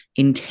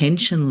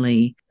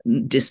intentionally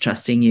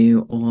distrusting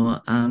you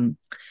or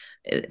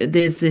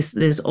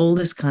there's all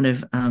this kind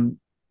of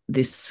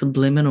this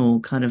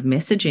subliminal kind of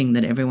messaging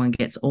that everyone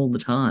gets all the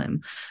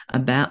time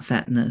about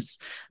fatness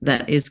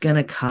that is going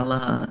to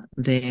color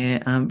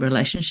their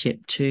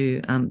relationship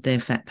to their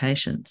fat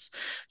patients.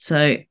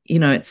 So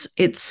it's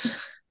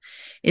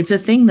a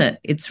thing that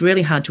it's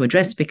really hard to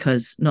address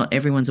because not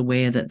everyone's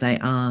aware that they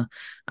are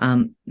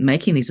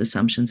making these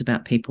assumptions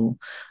about people.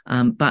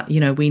 But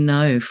we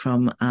know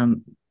from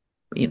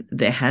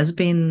there has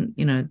been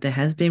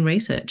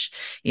research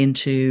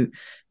into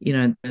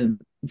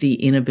the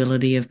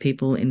inability of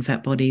people in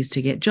fat bodies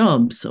to get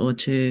jobs or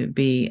to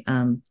be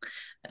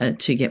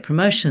to get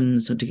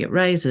promotions or to get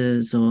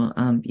raises or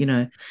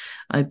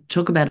I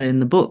talk about it in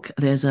the book.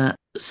 There's a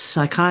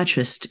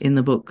psychiatrist in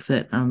the book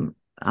that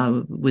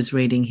I was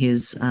reading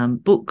his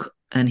book,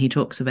 and he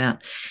talks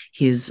about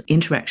his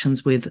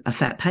interactions with a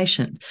fat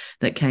patient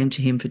that came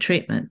to him for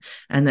treatment,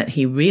 and that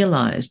he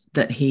realized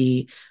that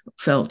he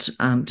felt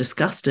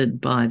disgusted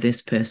by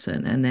this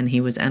person. And then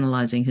he was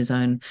analyzing his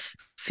own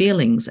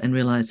feelings and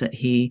realized that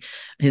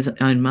his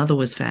own mother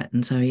was fat,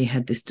 and so he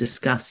had this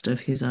disgust of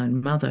his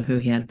own mother who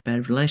he had a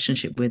bad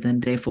relationship with,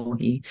 and therefore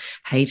he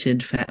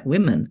hated fat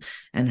women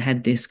and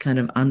had this kind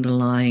of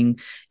underlying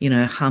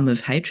hum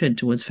of hatred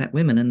towards fat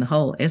women. And the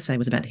whole essay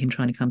was about him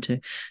trying to come to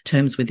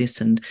terms with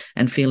this and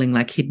feeling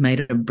like he'd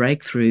made a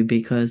breakthrough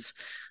because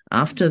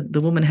after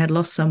the woman had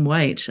lost some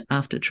weight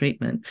after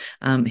treatment,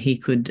 he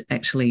could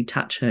actually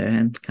touch her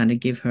and kind of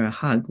give her a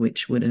hug,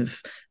 which would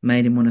have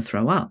made him want to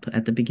throw up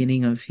at the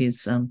beginning of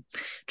his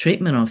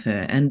treatment of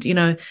her. And,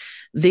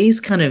 these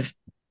kind of,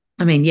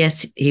 I mean,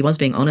 yes, he was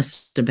being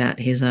honest about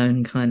his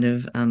own kind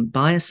of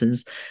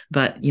biases,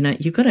 but,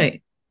 you've got to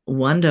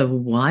wonder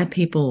why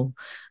people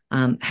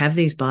have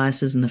these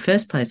biases in the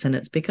first place. And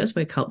it's because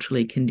we're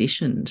culturally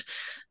conditioned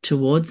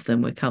towards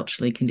them. We're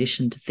culturally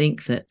conditioned to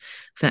think that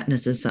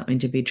fatness is something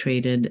to be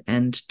treated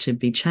and to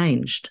be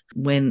changed,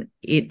 when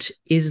it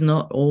is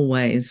not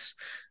always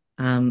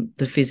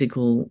the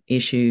physical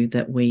issue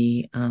that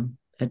we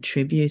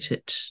attribute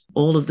it.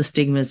 All of the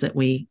stigmas that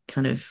we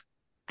kind of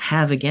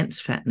have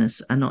against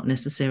fatness are not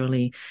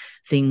necessarily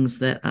things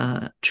that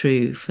are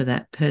true for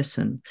that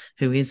person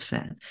who is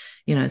fat.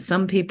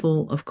 Some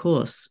people, of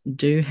course,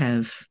 do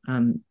have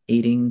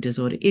eating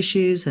disorder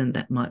issues, and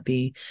that might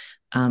be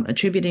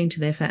attributing to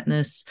their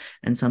fatness,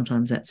 and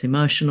sometimes that's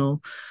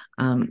emotional.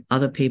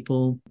 Other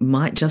people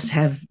might just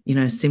have,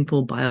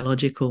 simple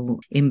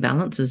biological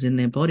imbalances in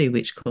their body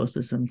which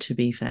causes them to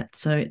be fat.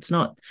 So it's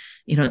not,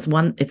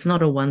 it's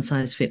not a one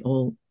size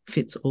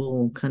fits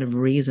all kind of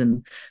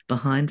reason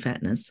behind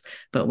fatness,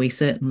 but we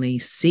certainly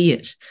see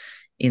it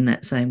in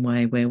that same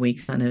way, where we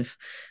kind of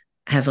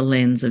have a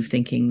lens of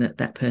thinking that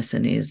that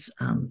person is,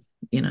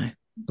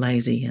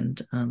 lazy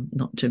and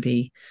not to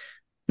be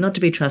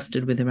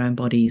trusted with their own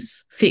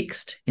bodies,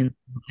 fixed in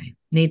some way,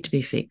 need to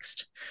be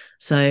fixed.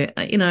 So,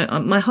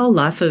 my whole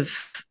life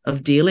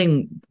of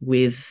dealing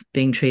with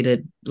being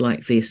treated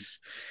like this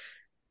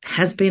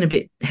has been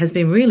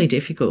really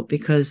difficult,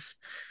 because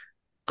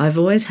I've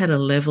always had a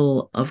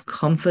level of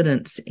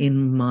confidence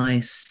in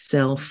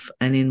myself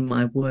and in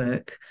my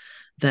work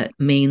that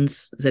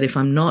means that if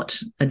I'm not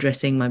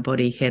addressing my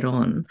body head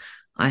on,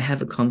 I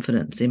have a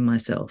confidence in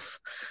myself.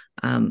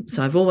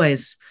 So I've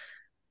always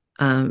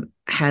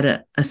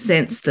had a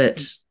sense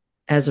that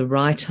as a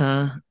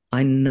writer,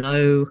 I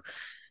know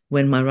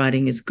when my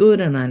writing is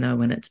good and I know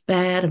when it's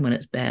bad, and when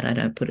it's bad, I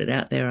don't put it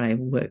out there. I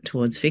work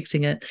towards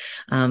fixing it.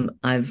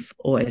 I've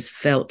always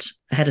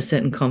had a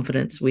certain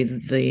confidence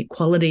with the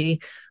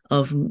quality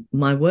of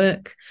my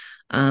work.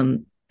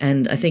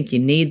 And I think you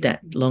need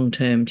that long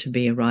term to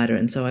be a writer.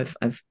 And so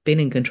I've been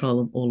in control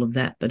of all of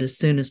that. But as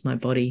soon as my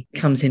body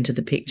comes into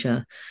the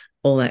picture,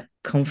 all that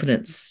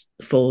confidence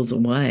falls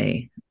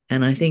away.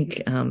 And I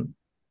think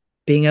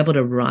being able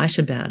to write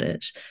about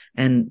it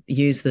and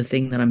use the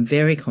thing that I'm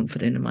very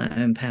confident in my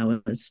own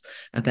powers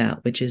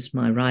about, which is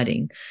my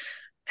writing,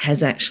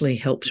 has actually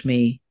helped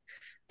me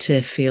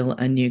to feel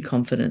a new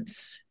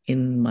confidence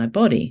in my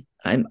body.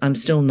 I'm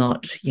still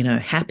not,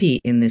 happy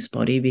in this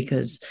body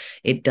because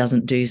it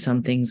doesn't do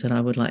some things that I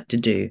would like to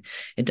do.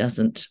 It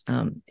doesn't,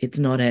 it's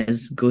not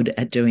as good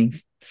at doing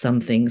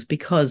some things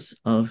because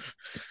of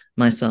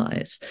my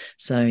size.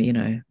 So,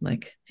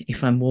 like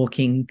if I'm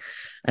walking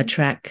a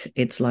track,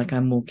 it's like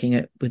I'm walking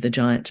it with a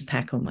giant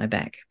pack on my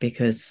back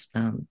because,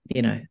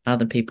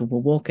 other people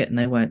will walk it and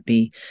they won't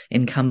be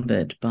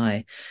encumbered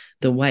by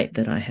the weight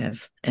that I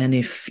have. And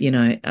if,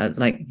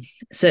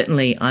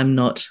 certainly I'm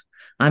not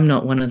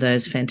one of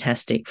those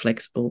fantastic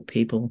flexible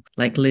people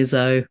like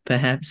Lizzo,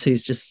 perhaps,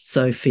 who's just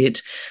so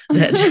fit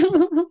that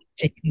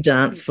she can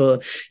dance for,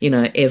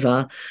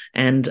 ever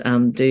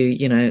and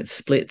do,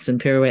 splits and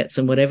pirouettes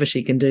and whatever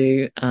she can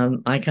do.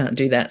 I can't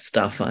do that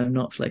stuff. I'm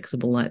not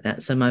flexible like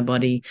that. So my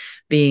body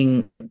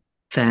being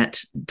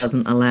fat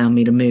doesn't allow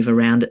me to move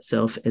around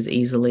itself as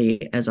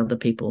easily as other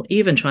people.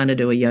 Even trying to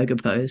do a yoga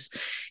pose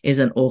is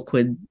an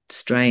awkward,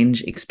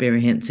 strange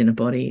experience in a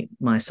body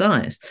my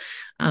size.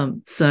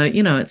 So,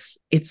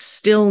 it's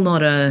still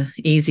not a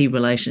easy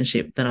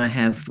relationship that I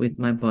have with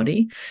my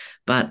body,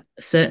 but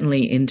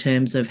certainly in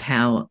terms of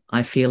how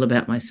I feel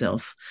about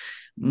myself,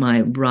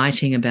 my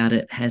writing about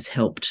it has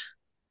helped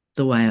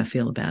the way I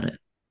feel about it.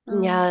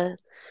 Yeah,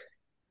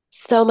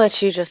 so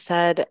much you just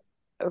said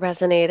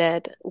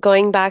resonated.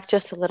 Going back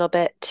just a little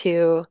bit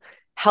to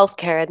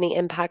healthcare and the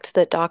impact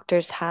that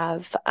doctors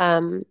have,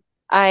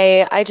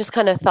 I just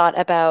kind of thought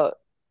about,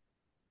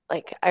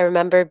 like, I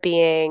remember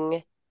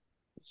being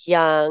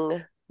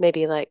young,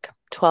 maybe like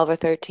 12 or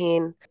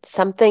 13.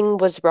 Something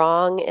was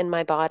wrong in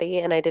my body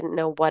and I didn't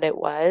know what it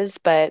was,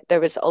 but there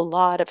was a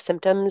lot of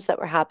symptoms that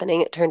were happening.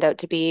 It turned out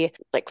to be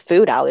like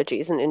food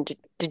allergies and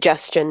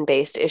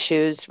digestion-based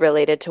issues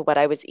related to what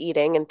I was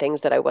eating and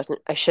things that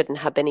I shouldn't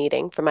have been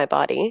eating for my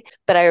body.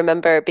 But I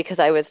remember because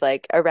I was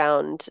like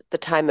around the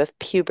time of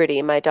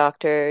puberty, my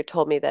doctor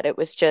told me that I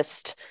was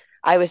just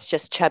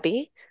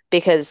chubby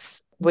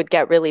because would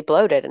get really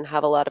bloated and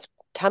have a lot of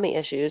tummy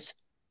issues.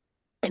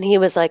 And he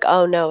was like,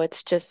 "Oh no,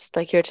 it's just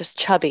like you're just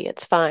chubby.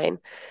 It's fine."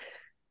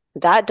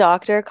 That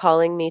doctor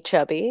calling me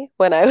chubby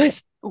when I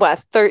was,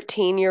 what,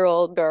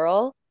 13-year-old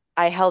girl,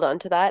 I held on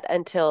to that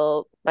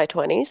until my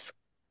 20s.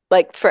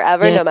 Like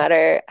forever, Yeah. no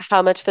matter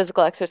how much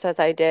physical exercise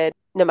I did,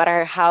 no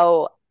matter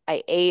how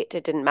I ate,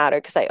 it didn't matter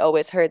because I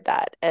always heard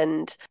that.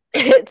 And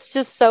it's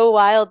just so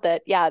wild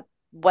that, yeah,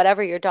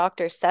 whatever your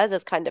doctor says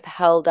is kind of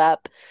held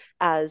up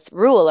as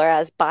rule or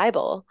as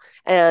Bible,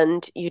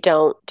 and you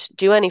don't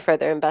do any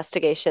further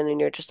investigation, and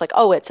you're just like,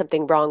 oh, it's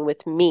something wrong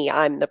with me.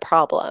 I'm the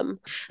problem.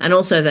 And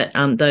also that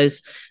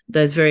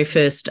those very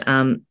first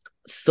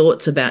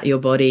thoughts about your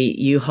body,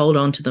 you hold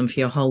on to them for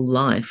your whole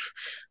life.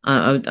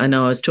 I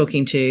know I was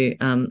talking to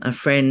a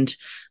friend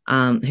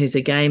who's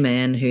a gay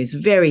man who's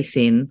very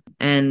thin,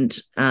 and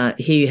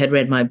he had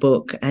read my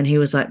book, and he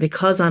was like,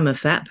 because I'm a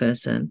fat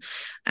person.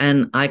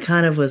 And I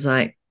kind of was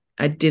like,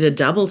 I did a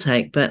double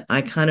take, but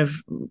I kind of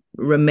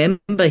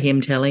remember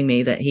him telling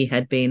me that he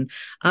had been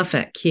a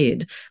fat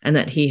kid and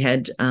that he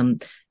had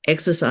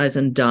exercised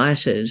and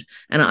dieted.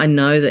 And I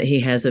know that he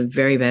has a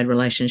very bad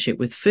relationship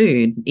with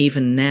food,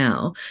 even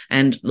now,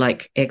 and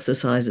like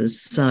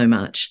exercises so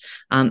much.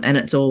 And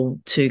it's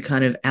all to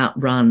kind of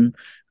outrun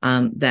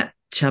that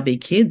chubby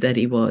kid that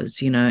he was,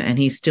 and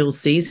he still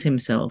sees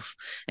himself.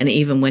 And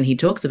even when he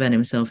talks about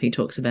himself, he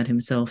talks about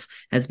himself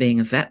as being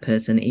a fat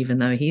person, even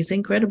though he's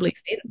incredibly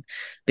thin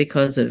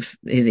because of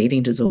his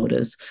eating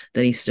disorders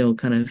that he still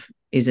kind of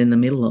is in the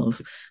middle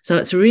of. So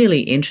it's really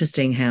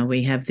interesting how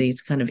we have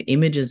these kind of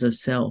images of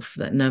self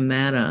that no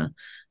matter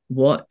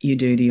what you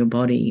do to your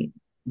body,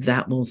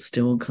 that will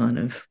still kind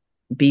of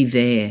be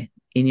there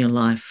in your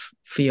life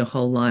for your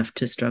whole life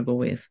to struggle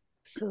with.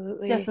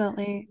 Absolutely.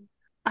 Definitely.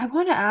 I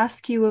want to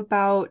ask you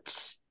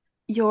about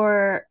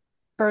your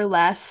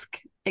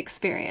burlesque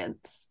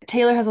experience.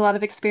 Taylor has a lot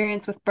of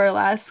experience with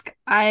burlesque.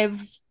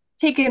 I've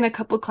taken a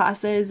couple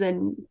classes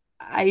and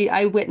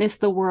I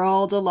witnessed the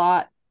world a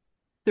lot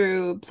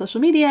through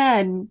social media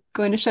and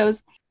going to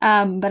shows.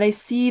 But I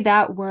see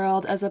that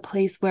world as a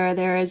place where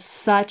there is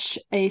such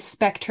a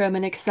spectrum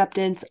and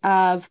acceptance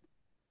of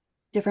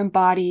different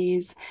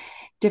bodies,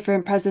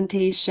 different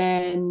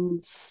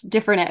presentations,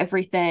 different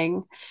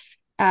everything.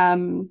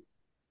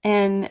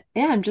 And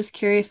yeah, I'm just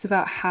curious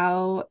about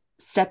how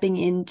stepping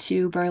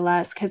into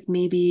burlesque has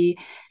maybe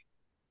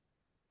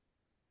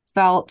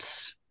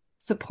felt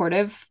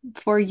supportive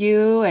for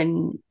you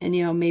and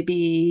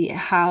maybe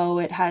how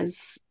it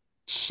has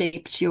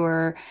shaped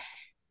your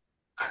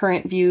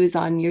current views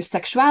on your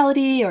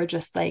sexuality or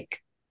just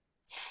like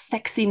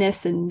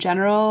sexiness in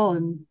general.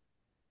 And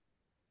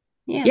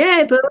Yeah.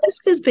 Yeah,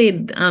 burlesque has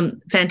been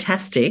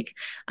fantastic.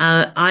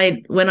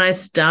 I when I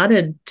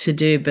started to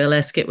do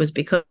burlesque, it was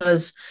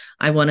because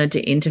I wanted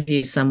to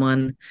interview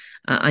someone.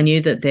 I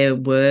knew that there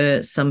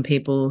were some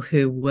people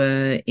who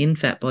were in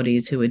fat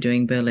bodies who were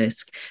doing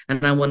burlesque,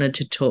 and I wanted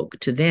to talk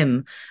to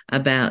them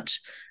about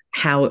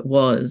how it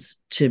was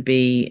to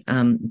be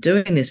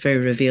doing this very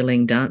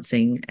revealing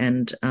dancing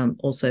and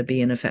also be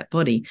in a fat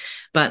body.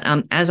 But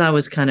as I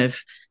was kind of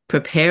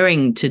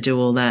preparing to do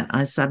all that,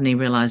 I suddenly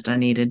realized I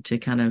needed to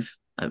kind of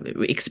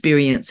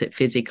experience it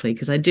physically,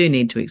 because I do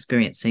need to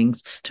experience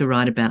things to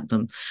write about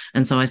them.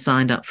 And so I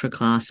signed up for a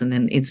class and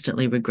then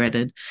instantly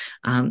regretted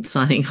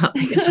signing up,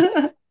 because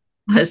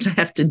I to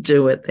have to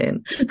do it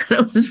then.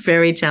 It was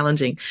very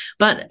challenging.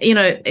 But,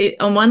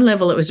 on one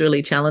level, it was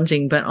really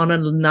challenging. But on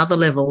another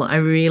level,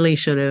 I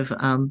should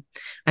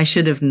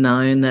have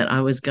known that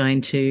I was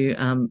going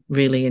to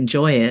really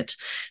enjoy it,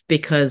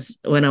 because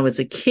when I was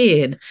a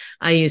kid,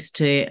 I used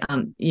to,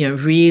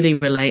 really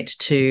relate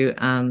to,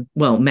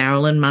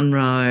 Marilyn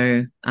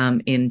Monroe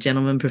in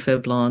Gentlemen Prefer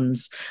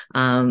Blondes,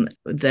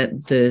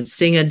 that the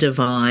singer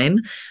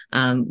Divine,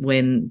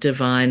 when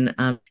Divine,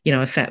 a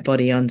fat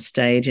body on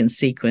stage in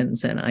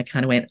sequins, and I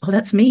kind of went, oh,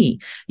 that's me,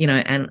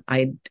 and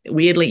I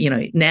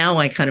weirdly, now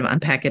I kind of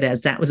unpack it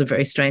as that was a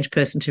very strange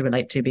person to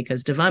relate to,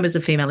 because Divine was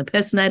a female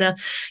impersonator,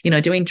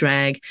 doing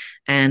drag,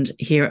 and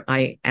here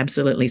I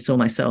absolutely saw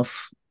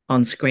myself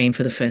on screen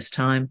for the first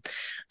time.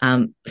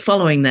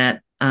 Following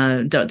that,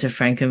 Dr.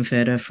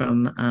 Frankenfurter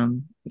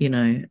from,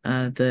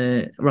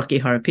 the Rocky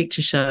Horror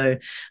Picture Show.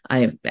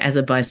 As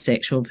a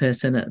bisexual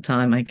person at the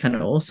time, I kind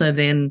of also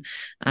then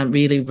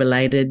really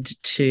related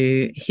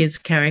to his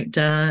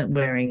character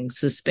wearing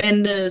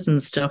suspenders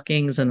and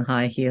stockings and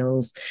high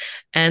heels.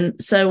 And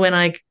so when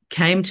I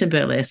came to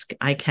burlesque,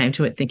 I came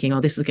to it thinking, oh,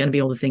 this is going to be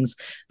all the things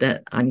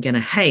that I'm going to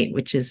hate,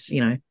 which is,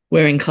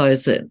 wearing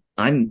clothes that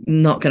I'm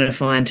not going to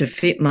find to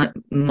fit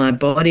my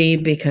body,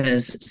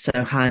 because it's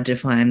so hard to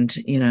find,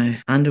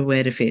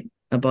 underwear to fit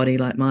a body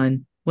like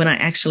mine. When I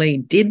actually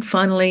did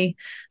finally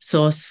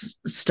source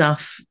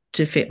stuff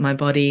to fit my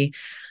body,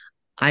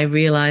 I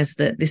realized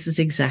that this is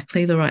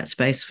exactly the right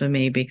space for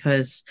me,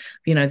 because,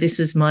 this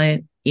is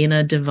my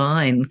inner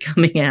divine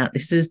coming out.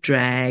 This is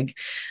drag,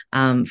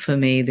 for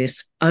me,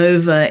 this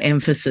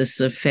overemphasis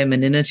of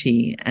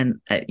femininity. And,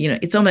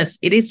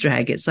 it is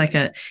drag.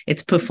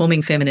 It's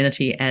performing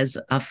femininity as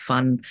a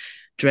fun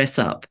dress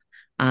up.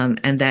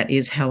 And that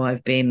is how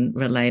I've been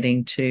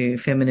relating to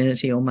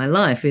femininity all my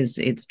life, is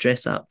it's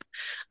dress up.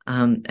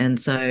 And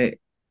so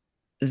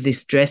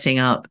this dressing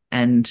up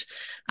and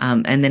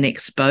then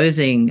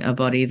exposing a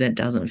body that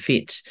doesn't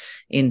fit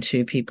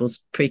into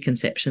people's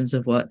preconceptions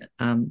of what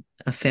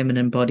a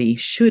feminine body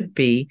should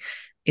be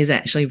is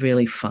actually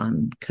really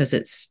fun, because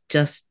it's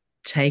just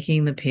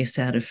taking the piss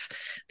out of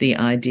the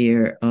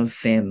idea of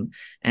femme,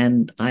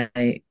 and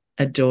I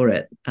adore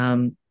it.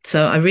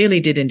 So I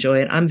really did enjoy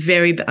it. I'm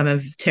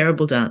a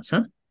terrible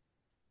dancer.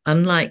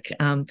 Unlike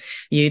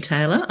you,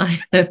 Taylor, I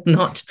am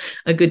not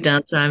a good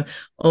dancer. I'm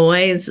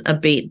always a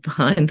beat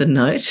behind the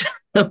note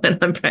when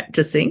I'm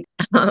practicing.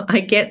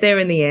 I get there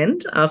in the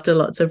end after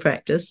lots of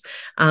practice.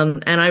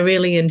 And I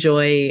really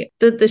enjoy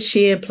the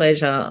sheer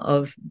pleasure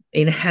of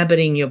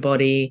inhabiting your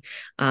body.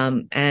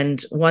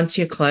 And once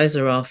your clothes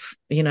are off,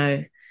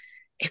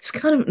 it's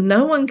kind of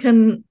no one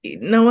can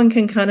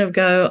kind of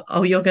go,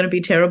 oh, you're going to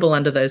be terrible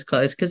under those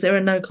clothes, because there are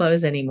no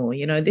clothes anymore.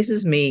 This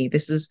is me.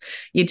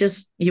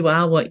 You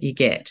are what you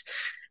get.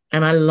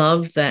 And I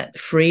love that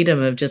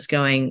freedom of just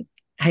going,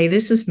 hey,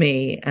 this is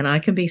me, and I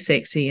can be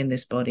sexy in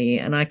this body,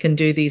 and I can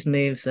do these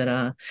moves that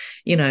are,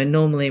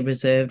 normally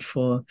reserved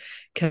for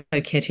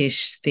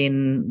coquettish,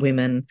 thin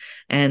women,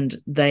 and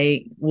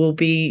they will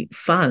be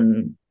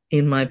fun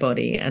in my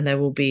body, and they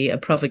will be a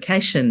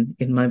provocation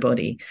in my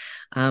body.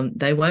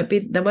 They won't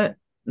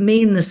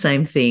mean the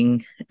same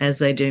thing as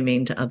they do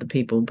mean to other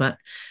people, but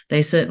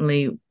they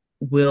certainly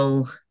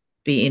will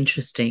be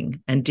interesting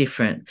and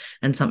different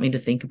and something to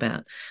think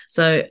about.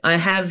 So I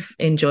have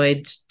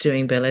enjoyed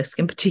doing burlesque,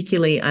 and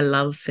particularly I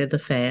love feather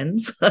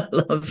fans. I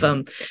love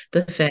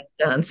the fan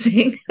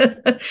dancing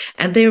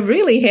and they're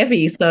really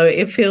heavy. So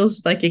it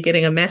feels like you're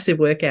getting a massive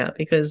workout,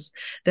 because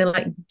they're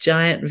like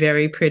giant,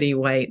 very pretty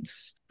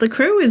weights. The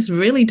crew is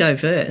really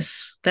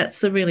diverse. That's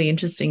the really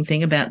interesting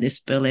thing about this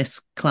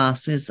burlesque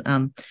class, is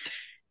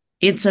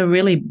it's a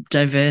really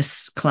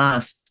diverse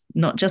class,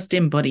 not just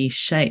in body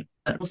shape,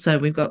 but also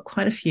we've got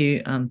quite a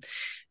few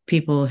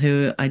people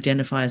who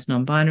identify as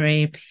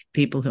non-binary,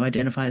 people who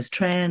identify as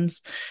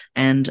trans,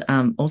 and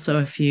also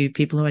a few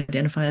people who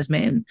identify as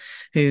men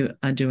who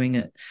are doing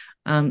it.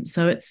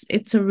 So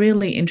it's a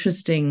really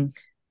interesting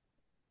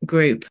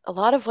group. A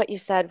lot of what you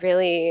said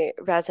really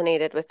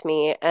resonated with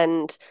me.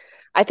 And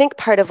I think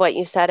part of what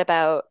you said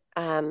about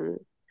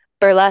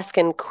burlesque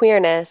and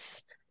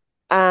queerness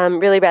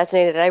really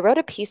resonated. I wrote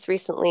a piece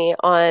recently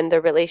on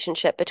the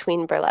relationship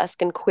between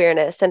burlesque and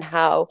queerness, and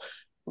how,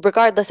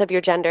 regardless of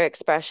your gender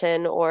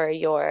expression or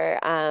your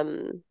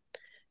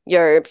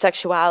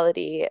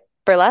sexuality,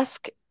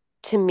 burlesque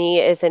to me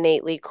is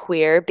innately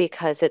queer,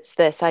 because it's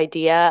this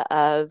idea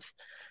of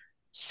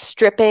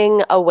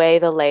stripping away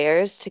the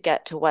layers to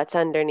get to what's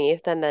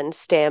underneath and then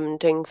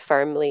standing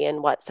firmly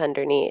in what's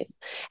underneath.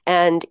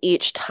 And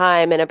each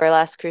time in a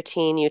burlesque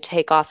routine, you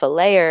take off a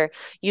layer,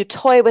 you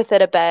toy with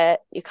it a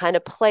bit, you kind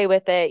of play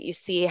with it, you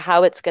see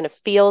how it's going to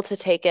feel to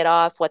take it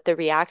off, what the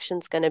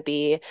reaction's going to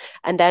be.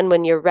 And then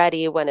when you're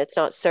ready, when it's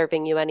not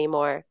serving you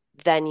anymore,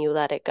 then you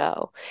let it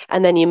go.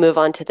 And then you move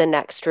on to the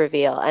next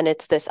reveal. And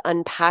it's this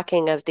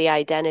unpacking of the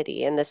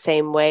identity in the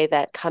same way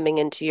that coming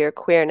into your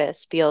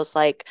queerness feels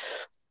like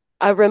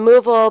a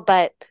removal,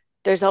 but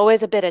there's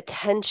always a bit of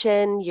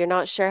tension. You're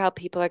not sure how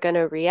people are going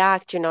to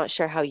react. You're not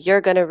sure how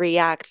you're going to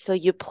react. So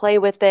you play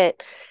with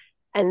it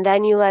and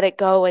then you let it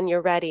go when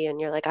you're ready and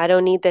you're like, I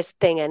don't need this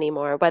thing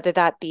anymore, whether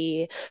that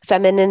be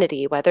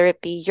femininity, whether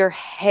it be your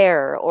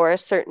hair or a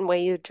certain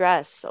way you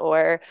dress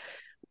or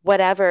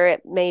whatever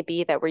it may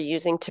be that we're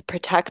using to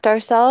protect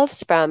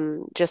ourselves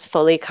from just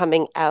fully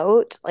coming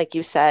out. Like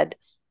you said,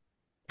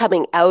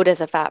 coming out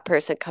as a fat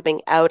person,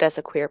 coming out as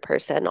a queer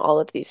person, all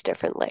of these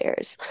different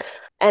layers.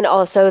 And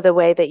also the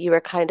way that you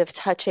were kind of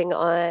touching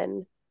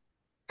on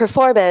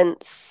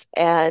performance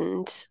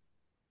and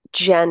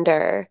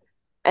gender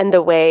and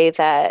the way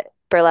that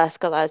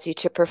burlesque allows you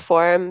to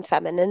perform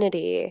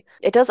femininity.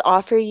 It does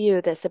offer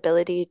you this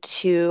ability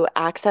to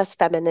access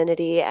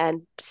femininity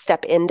and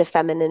step into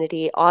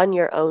femininity on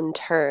your own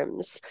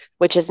terms,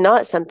 which is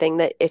not something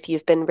that if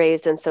you've been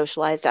raised and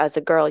socialized as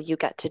a girl, you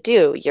get to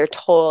do. You're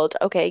told,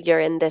 okay,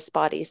 you're in this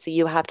body, so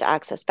you have to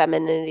access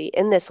femininity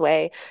in this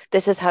way.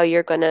 This is how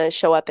you're going to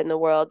show up in the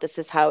world. This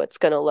is how it's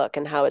going to look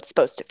and how it's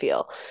supposed to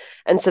feel.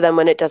 And so then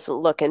when it doesn't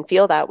look and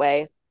feel that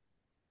way,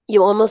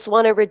 you almost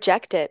want to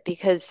reject it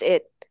because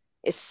it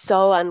is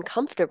so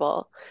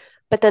uncomfortable.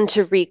 But then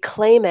to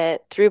reclaim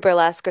it through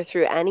burlesque or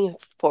through any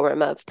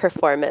form of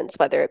performance,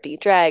 whether it be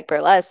drag,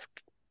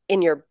 burlesque,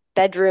 in your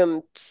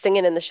bedroom,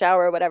 singing in the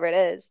shower, whatever it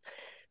is,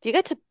 if you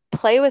get to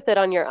play with it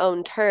on your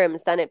own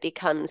terms, then it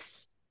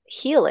becomes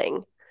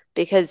healing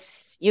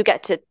because you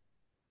get to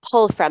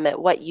pull from it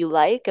what you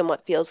like and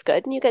what feels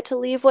good, and you get to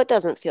leave what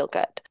doesn't feel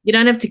good. You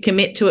don't have to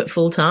commit to it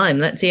full time.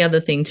 That's the other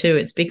thing too.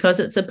 It's because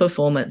it's a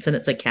performance and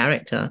it's a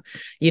character.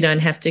 You don't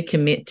have to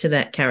commit to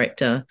that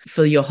character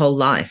for your whole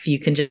life. You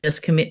can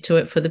just commit to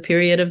it for the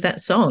period of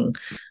that song.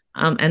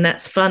 And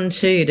that's fun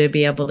too, to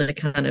be able to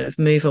kind of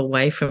move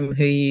away from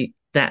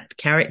that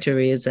character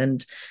is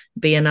and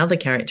be another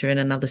character in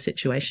another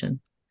situation.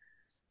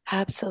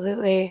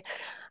 Absolutely.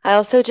 I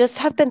also just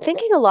have been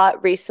thinking a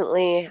lot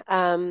recently.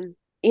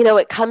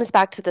 It comes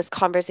back to this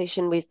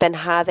conversation we've been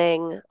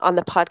having on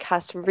the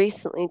podcast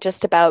recently,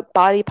 just about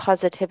body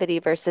positivity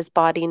versus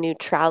body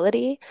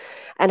neutrality,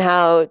 and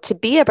how to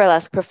be a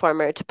burlesque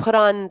performer, to put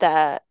on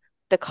the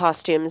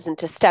costumes and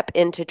to step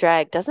into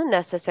drag doesn't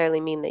necessarily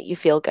mean that you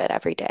feel good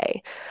every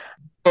day.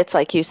 It's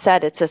like you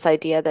said, it's this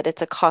idea that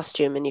it's a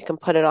costume and you can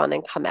put it on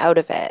and come out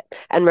of it.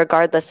 And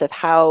regardless of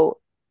how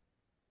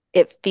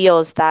it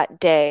feels that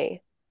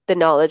day, the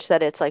knowledge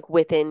that it's like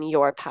within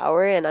your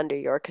power and under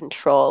your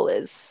control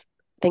is,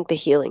 I think, the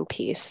healing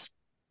piece.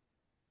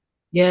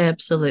 Yeah,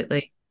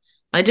 absolutely.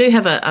 I do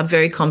have a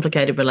very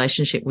complicated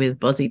relationship with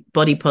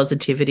body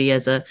positivity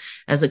as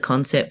a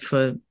concept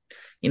for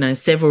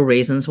several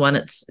reasons. One,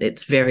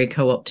 it's very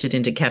co-opted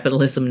into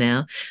capitalism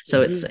now,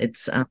 so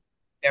it's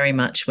very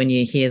much when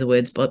you hear the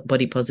words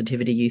body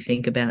positivity, you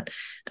think about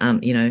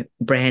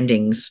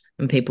brandings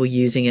and people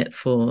using it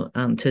for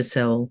to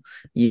sell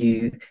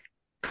you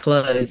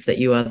clothes that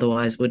you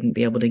otherwise wouldn't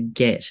be able to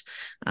get.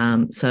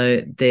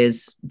 So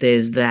there's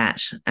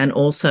that. And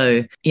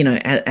also,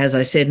 as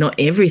I said, not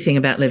everything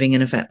about living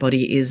in a fat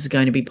body is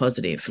going to be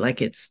positive.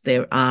 Like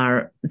there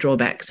are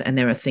drawbacks and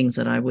there are things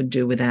that I would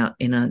do without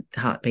in a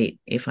heartbeat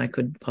if I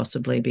could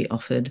possibly be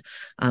offered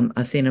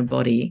a thinner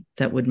body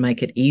that would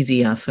make it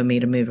easier for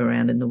me to move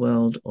around in the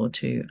world or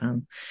to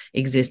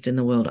exist in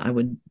the world. I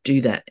would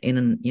do that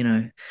in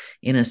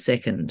a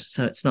second.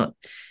 So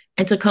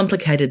it's a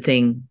complicated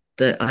thing,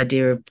 the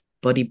idea of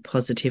body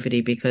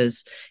positivity,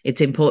 because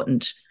it's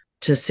important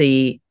to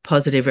see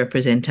positive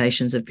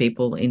representations of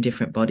people in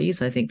different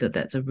bodies. I think that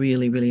that's a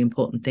really, really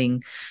important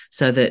thing,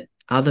 so that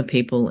other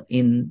people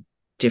in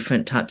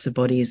different types of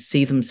bodies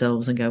see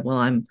themselves and go, well,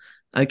 I'm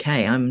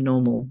okay, I'm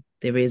normal.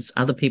 There is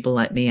other people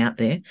like me out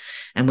there,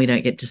 and we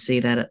don't get to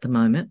see that at the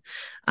moment.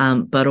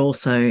 But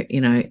also,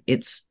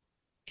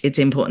 it's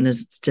important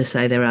to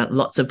say there are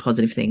lots of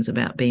positive things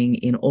about being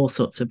in all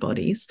sorts of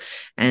bodies,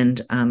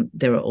 and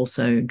there are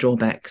also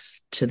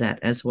drawbacks to that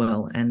as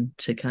well. And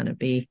to kind of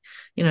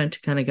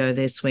go,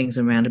 there's swings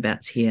and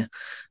roundabouts here.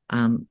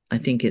 I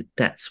think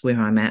that's where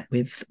I'm at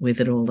with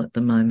it all at the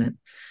moment.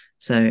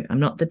 So I'm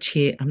not the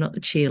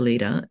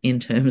cheerleader in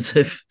terms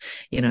of,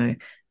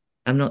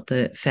 I'm not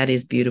the fat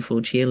is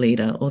beautiful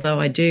cheerleader, although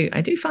I do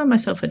find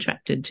myself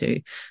attracted to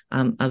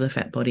other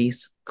fat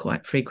bodies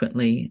quite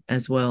frequently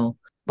as well.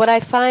 What I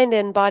find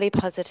in body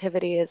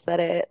positivity is that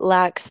it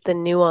lacks the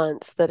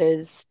nuance that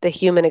is the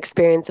human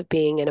experience of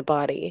being in a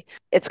body.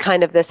 It's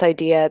kind of this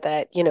idea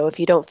that, if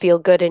you don't feel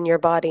good in your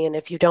body and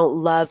if you don't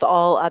love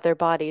all other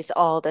bodies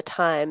all the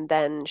time,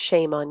 then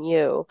shame on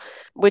you,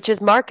 which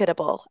is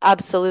marketable,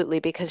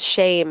 absolutely, because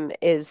shame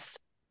is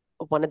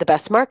one of the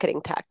best marketing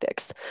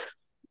tactics.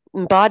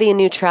 Body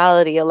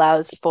neutrality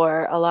allows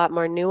for a lot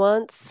more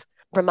nuance,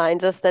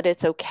 reminds us that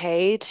it's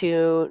okay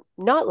to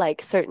not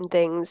like certain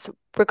things,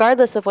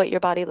 regardless of what your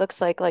body looks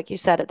like. Like you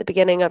said at the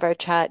beginning of our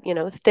chat,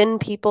 thin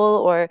people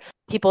or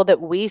people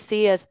that we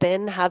see as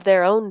thin have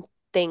their own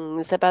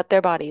things about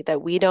their body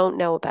that we don't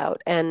know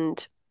about,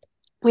 and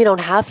we don't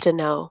have to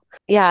know.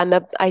 Yeah, and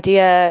the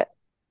idea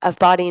of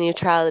body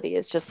neutrality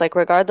is just like,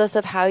 regardless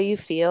of how you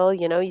feel,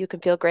 you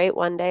can feel great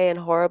one day and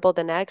horrible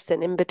the next,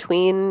 and in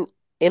between,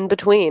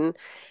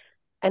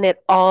 and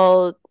it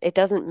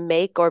doesn't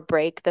make or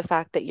break the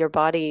fact that your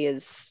body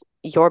is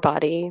your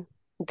body.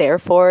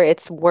 Therefore,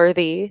 it's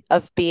worthy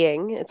of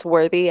being, it's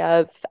worthy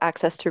of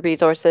access to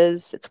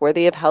resources, it's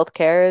worthy of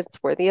healthcare, it's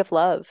worthy of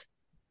love.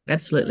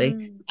 Absolutely.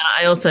 Mm.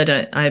 I also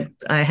don't, I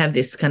have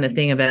this kind of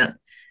thing about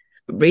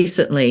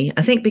recently,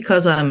 I think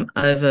because I'm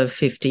over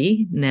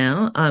 50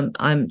 now,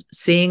 I'm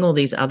seeing all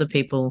these other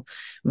people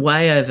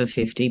way over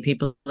 50,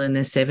 people in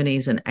their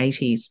 70s and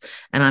 80s,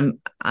 and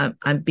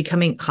I'm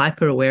becoming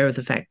hyper aware of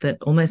the fact that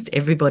almost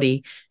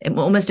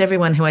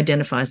everyone who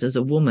identifies as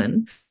a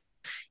woman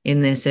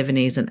in their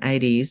 70s and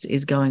 80s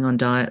is going on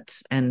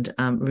diets and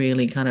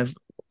really kind of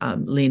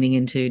leaning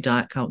into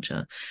diet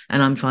culture.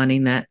 And I'm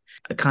finding that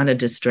kind of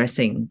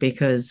distressing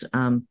because,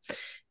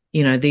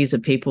 these are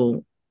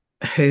people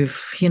who've,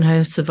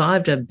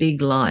 survived a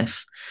big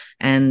life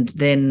and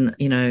then,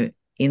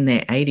 in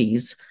their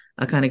 80s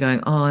are kind of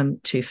going, oh, I'm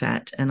too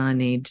fat and I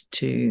need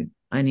to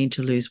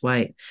lose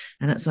weight.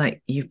 And it's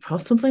like, you've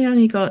possibly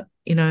only got,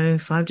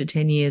 5 to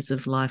 10 years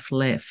of life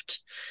left.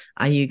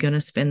 Are you going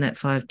to spend that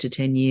 5 to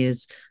 10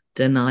 years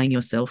denying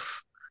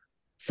yourself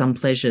some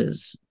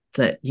pleasures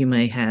that you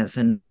may have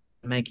and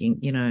making,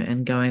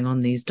 and going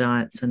on these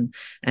diets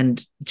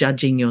and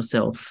judging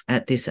yourself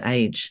at this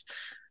age?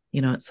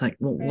 It's like,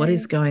 well, what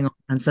is Right. going on?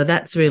 And so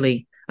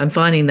I'm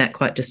finding that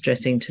quite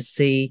distressing to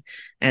see,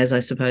 as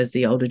I suppose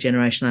the older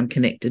generation I'm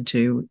connected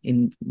to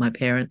in my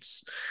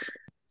parents,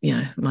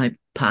 my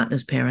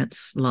partner's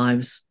parents'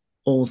 lives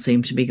all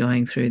seem to be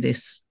going through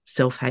this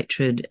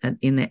self-hatred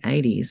in their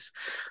 80s.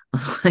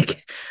 I'm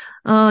like,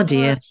 oh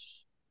dear,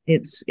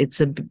 Gosh.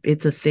 it's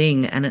a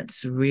thing, and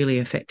it's really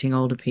affecting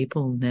older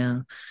people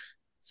now.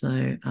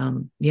 So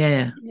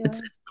yeah,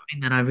 it's Yeah.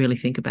 something that I really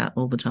think about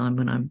all the time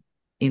when I'm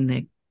in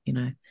there, you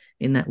know,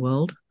 in that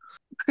world.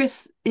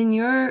 Kris, in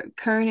your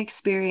current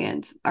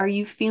experience, are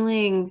you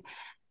feeling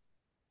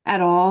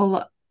at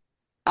all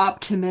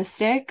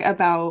optimistic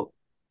about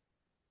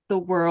the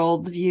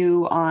world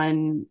view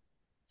on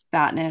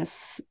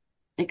fatness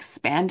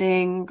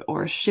expanding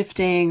or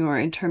shifting, or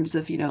in terms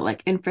of,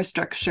 like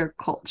infrastructure,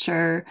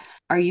 culture?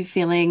 Are you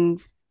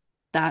feeling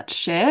that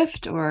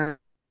shift or?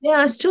 Yeah,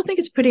 I still think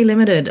it's pretty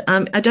limited.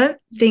 I don't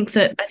think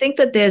that. I think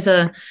that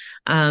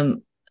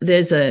um,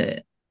 there's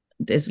a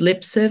there's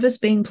lip service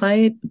being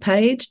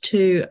paid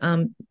to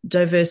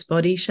diverse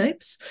body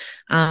shapes,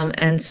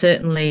 and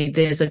certainly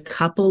there's a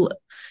couple.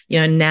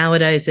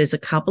 Nowadays there's a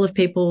couple of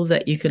people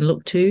that you can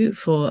look to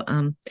for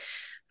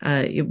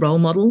role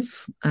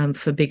models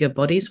for bigger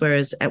bodies,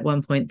 whereas at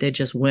one point there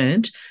just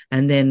weren't,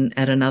 and then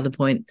at another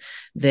point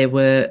there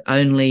were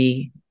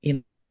only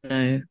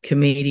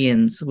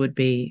comedians would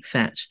be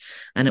fat,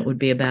 and it would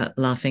be about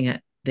laughing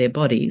at their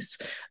bodies.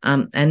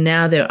 And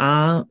now there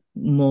are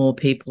more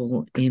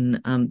people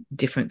in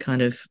different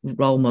kind of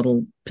role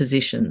model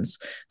positions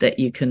that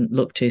you can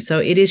look to. So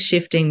it is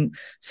shifting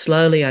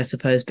slowly, I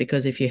suppose,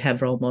 because if you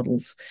have role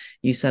models,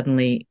 you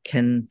suddenly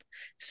can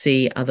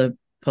see other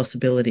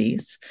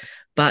possibilities.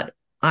 But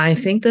I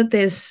think that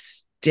there's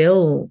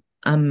still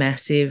a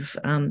massive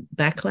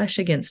backlash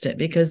against it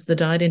because the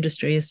diet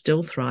industry is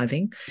still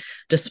thriving,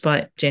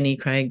 despite Jenny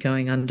Craig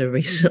going under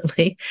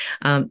recently.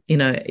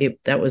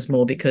 That was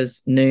more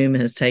because Noom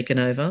has taken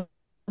over,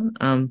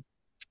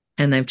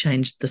 and they've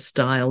changed the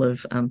style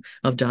of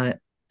diet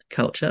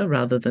culture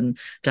rather than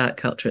diet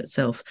culture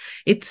itself.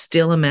 It's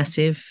still a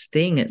massive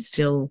thing. It's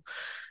still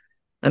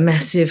a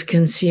massive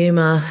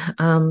consumer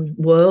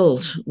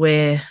world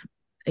where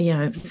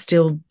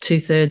still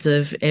 2/3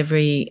 of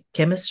every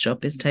chemist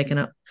shop is taken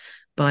up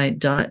by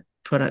diet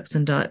products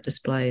and diet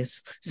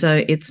displays.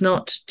 So it's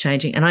not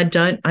changing, and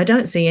I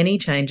don't see any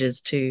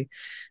changes to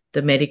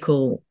the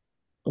medical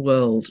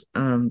world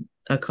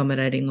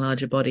accommodating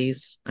larger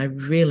bodies. I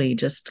really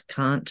just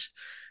can't.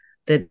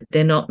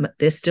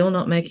 They're still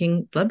not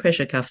making blood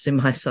pressure cuffs in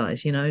my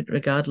size,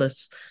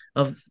 regardless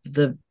of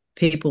the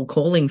people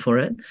calling for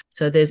it.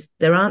 So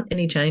there aren't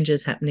any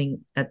changes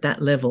happening at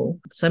that level.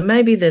 So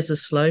maybe there's a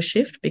slow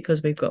shift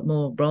because we've got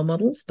more role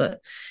models, but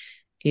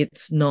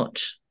it's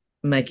not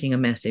making a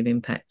massive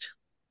impact.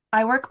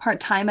 I work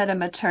part-time at a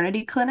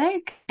maternity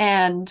clinic,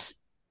 and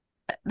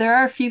there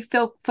are a few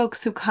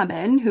folks who come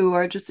in who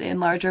are just in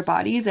larger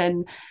bodies,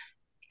 and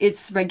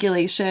it's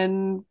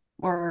regulation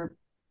or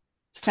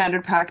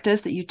standard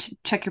practice that you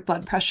check your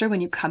blood pressure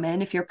when you come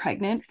in if you're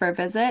pregnant for a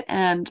visit.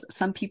 And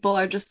some people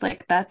are just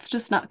like, that's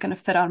just not going to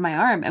fit on my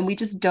arm. And we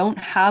just don't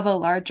have a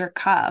larger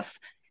cuff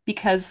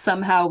because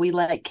somehow we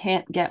like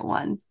can't get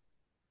one.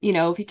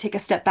 If you take a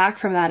step back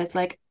from that, it's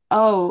like,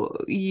 oh,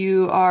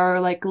 you are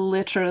like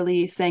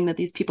literally saying that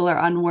these people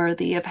are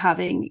unworthy of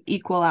having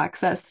equal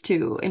access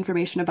to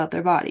information about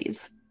their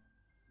bodies.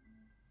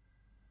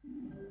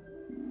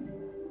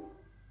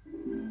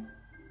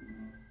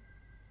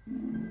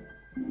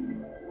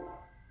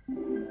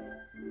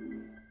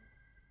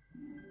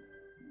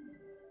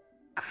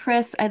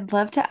 Kris, I'd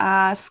love to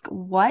ask,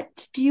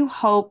 what do you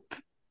hope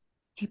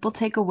people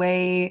take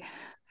away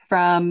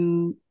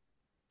from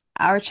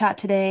our chat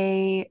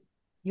today,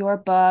 your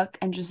book,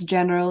 and just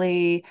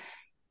generally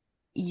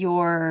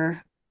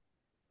your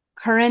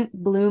current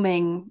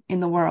blooming in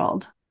the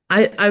world?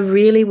 I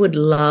really would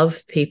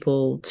love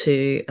people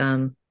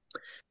to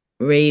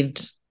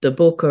read the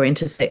book or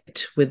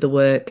intersect with the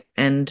work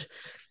and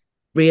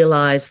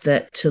realize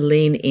that to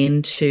lean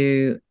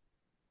into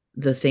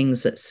the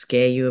things that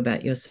scare you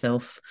about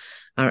yourself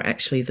are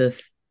actually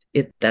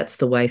that's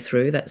the way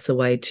through. That's the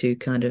way to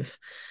kind of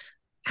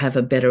have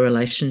a better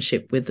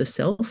relationship with the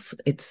self.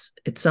 It's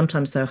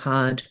sometimes so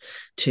hard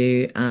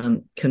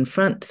to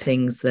confront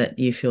things that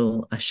you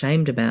feel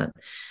ashamed about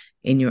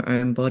in your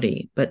own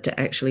body, but to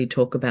actually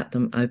talk about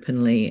them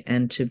openly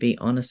and to be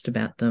honest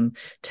about them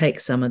take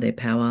some of their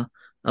power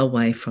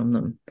away from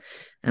them.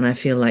 And I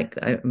feel like,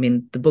 I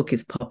mean, the book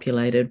is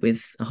populated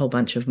with a whole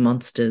bunch of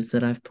monsters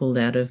that I've pulled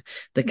out of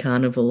the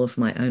carnival of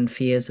my own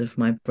fears of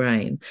my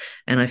brain.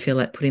 And I feel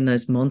like putting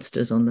those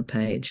monsters on the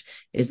page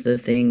is the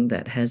thing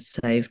that has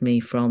saved me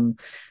from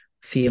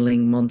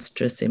feeling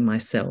monstrous in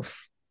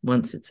myself.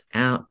 Once it's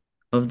out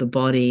of the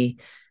body,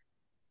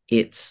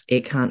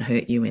 it can't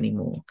hurt you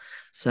anymore.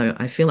 So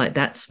I feel like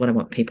that's what I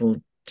want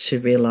people to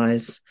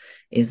realize,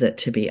 is that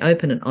to be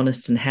open and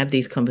honest and have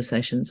these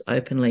conversations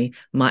openly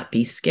might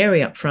be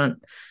scary up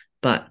front,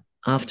 but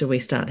after we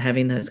start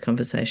having those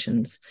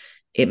conversations,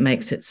 it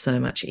makes it so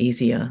much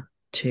easier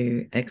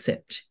to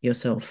accept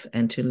yourself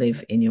and to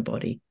live in your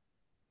body.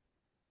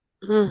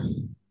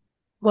 Mm.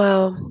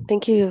 Wow.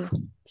 Thank you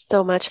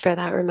so much for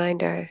that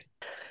reminder.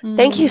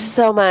 Thank you Mm.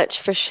 so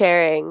much for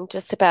sharing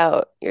just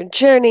about your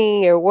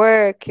journey, your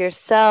work,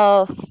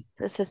 yourself.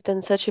 This has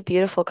been such a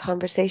beautiful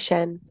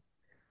conversation.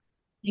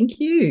 Thank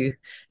you.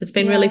 It's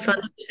been really Yeah.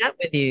 fun to chat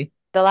with you.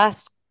 The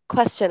last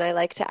question I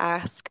like to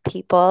ask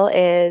people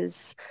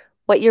is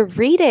what you're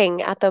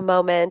reading at the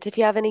moment, if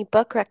you have any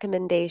book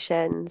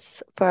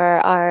recommendations for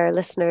our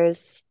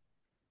listeners.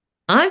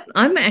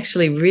 I'm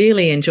actually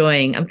really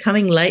enjoying. I'm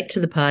coming late to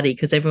the party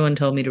because everyone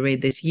told me to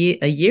read this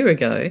a year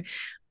ago.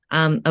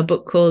 A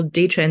book called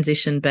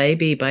Detransition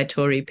Baby by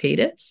Tori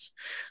Peters.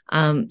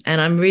 And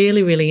I'm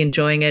really, really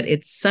enjoying it.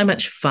 It's so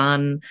much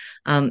fun.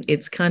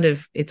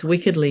 It's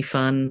wickedly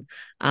fun,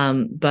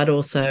 but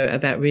also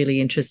about really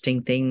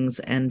interesting things.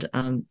 And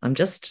I'm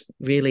just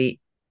really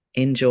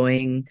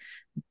enjoying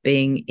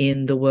being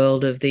in the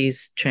world of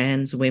these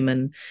trans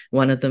women,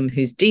 one of them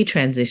who's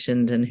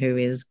detransitioned and who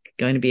is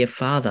going to be a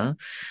father,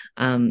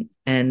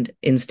 and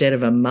instead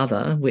of a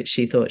mother, which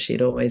she thought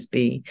she'd always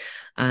be.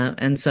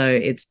 And so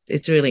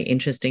it's really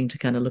interesting to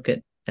kind of look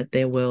at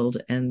their world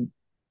and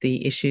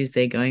the issues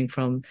they're going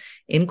from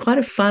in quite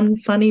a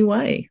funny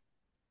way.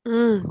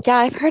 Yeah,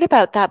 I've heard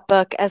about that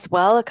book as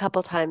well a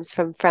couple times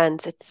from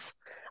friends. It's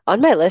on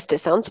my list. It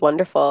sounds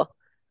wonderful.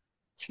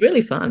 It's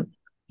really fun.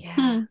 Yeah.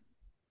 Hmm.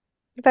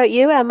 What about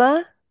you,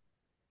 Emma?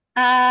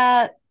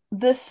 Uh,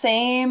 the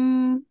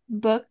same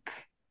book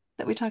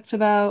that we talked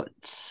about.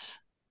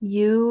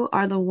 You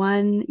are the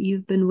one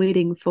you've been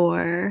waiting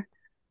for.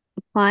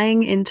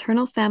 Applying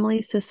internal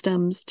family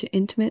systems to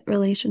intimate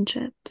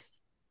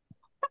relationships.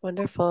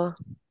 Wonderful.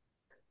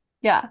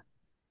 Yeah,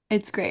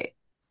 it's great.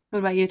 What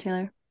about you,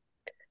 Taylor?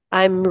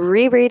 I'm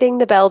rereading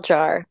The Bell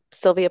Jar,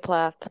 Sylvia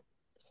Plath, Oh, I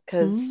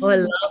because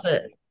Mm. love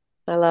it.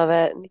 I love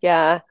it.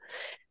 Yeah.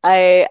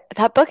 I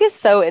that book is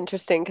so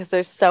interesting because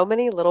there's so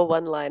many little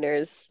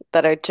one-liners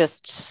that are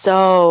just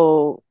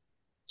so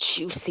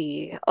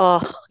juicy.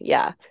 Oh,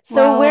 yeah. So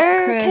Well,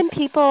 where can Kris,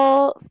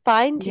 people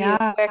find you?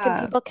 Where can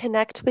yeah. people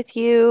connect with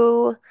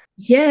you?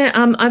 Yeah,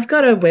 I've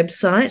got a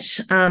website.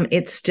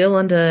 It's still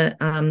under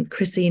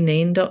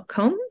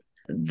chrissyneen.com.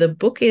 The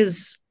book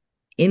is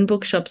in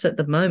bookshops at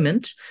the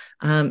moment,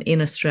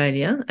 in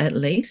Australia at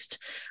least.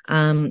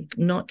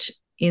 Not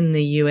in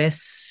the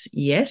US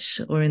yet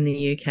or in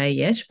the UK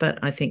yet, but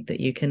I think that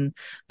you can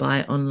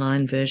buy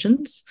online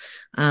versions.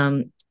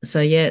 So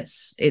yeah,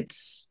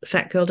 it's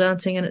Fat Girl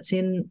Dancing and it's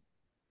in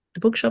the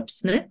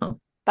bookshops now.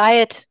 Buy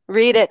it,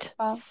 read it,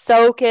 Well,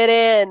 soak it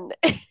in.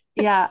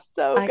 yeah, It's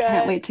so I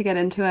can't good. wait to get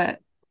into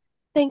it.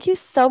 Thank you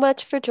so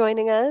much for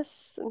joining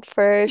us and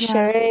for Yes.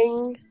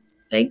 sharing.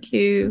 Thank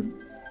you.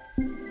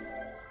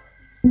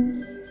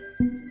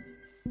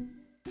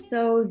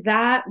 So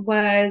that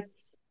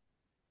was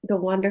the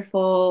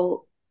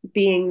wonderful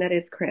being that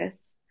is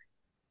Kris.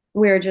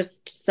 We're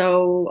just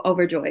so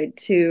overjoyed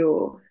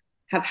to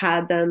have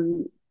had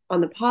them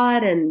on the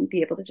pod and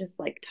be able to just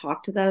like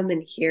talk to them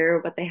and hear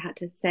what they had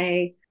to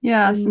say.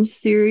 Yeah, some And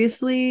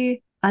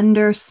seriously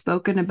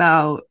underspoken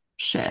about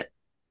shit.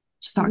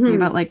 Just talking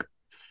about mhm. like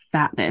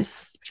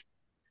fatness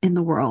in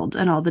the world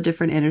and all the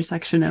different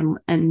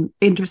and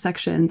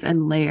intersections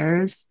and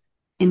layers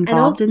And involved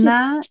also in just,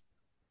 that.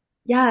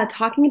 yeah,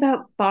 talking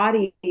about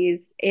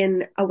bodies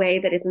in a way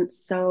that isn't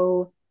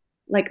so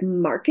like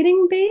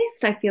marketing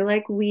based. I feel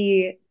like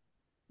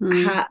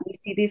Mm, we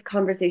see these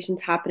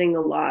conversations happening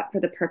a lot for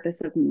the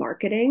purpose of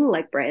marketing.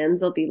 Like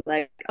brands will be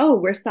like, "Oh,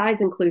 we're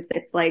size inclusive."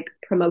 It's like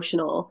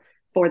promotional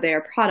for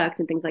their product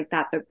and things like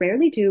that. But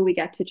rarely do we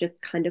get to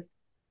just kind of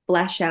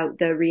flesh out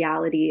the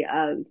reality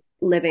of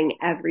living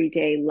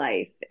everyday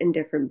life in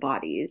different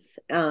bodies.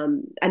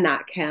 And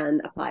that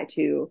can apply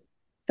to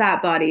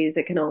fat bodies.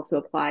 It can also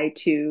apply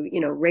to,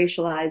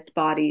 racialized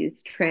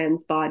bodies,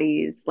 trans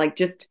bodies, like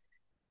just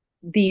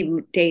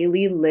the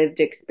daily lived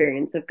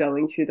experience of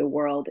going through the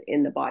world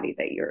in the body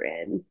that you're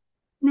in.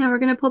 yeah, we're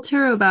gonna pull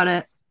tarot about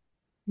it.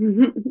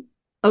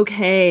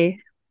 Okay,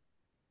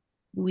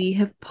 we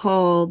have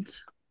pulled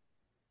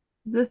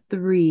the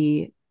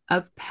Three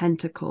of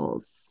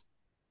Pentacles.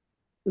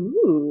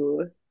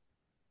 Ooh,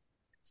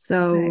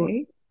 So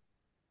okay.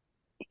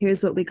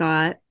 here's what we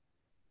got.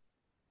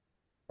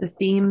 The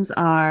themes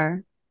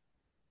are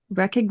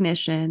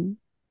recognition,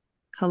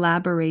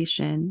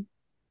 collaboration,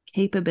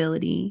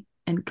 capability,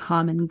 and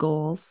common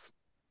goals.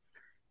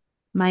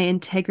 My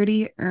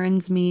integrity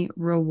earns me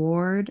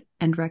reward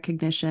and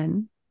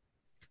recognition.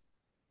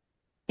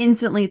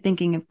 Instantly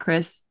thinking of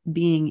Kris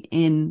being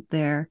in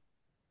their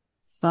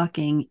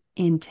fucking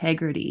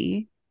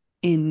integrity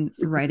in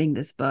writing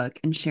this book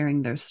and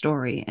sharing their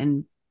story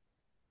and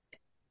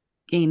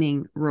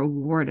gaining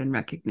reward and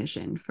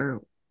recognition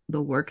for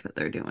the work that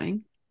they're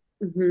doing.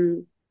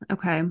 Hmm.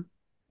 Okay.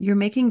 You're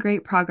making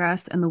great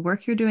progress, and the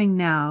work you're doing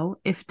now,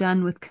 if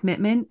done with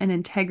commitment and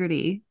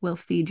integrity, will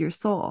feed your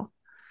soul.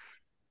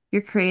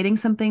 You're creating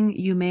something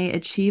you may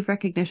achieve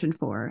recognition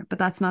for, but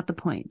that's not the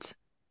point.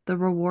 The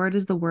reward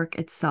is the work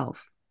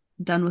itself,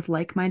 done with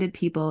like minded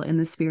people in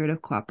the spirit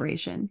of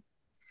cooperation.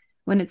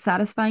 When it's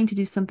satisfying to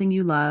do something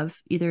you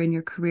love, either in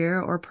your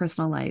career or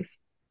personal life,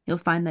 you'll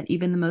find that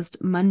even the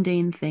most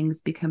mundane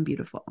things become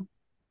beautiful.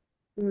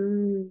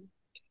 Mm.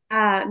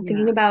 I'm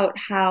thinking Yeah. about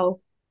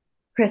how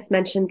Kris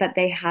mentioned that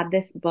they had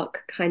this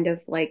book kind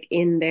of like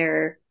in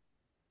their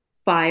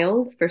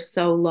files for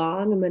so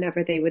long. And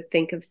whenever they would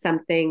think of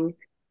something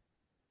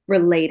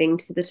relating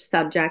to the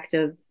subject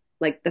of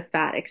like the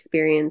fat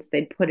experience,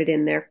 they'd put it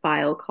in their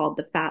file called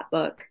the Fat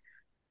Book,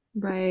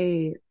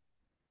 Right.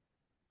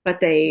 but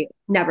they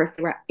never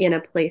were in a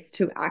place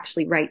to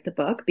actually write the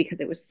book because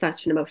it was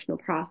such an emotional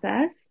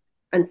process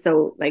and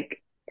so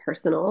like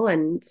personal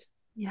and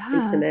Yeah.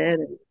 intimate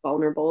and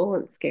vulnerable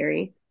and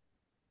scary.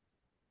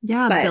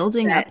 Yeah. But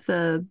Building that, up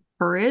the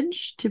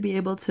courage to be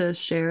able to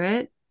share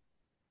it.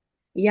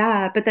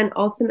 yeah, but then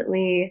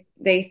ultimately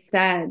they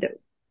said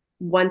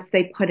once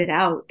they put it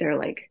out, they're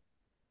like,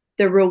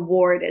 the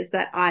reward is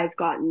that I've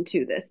gotten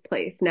to this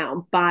place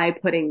now by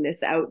putting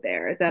this out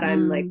there, that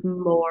I'm Mm. like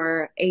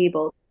more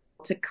able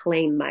to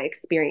claim my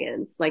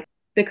experience. Like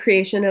the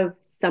creation of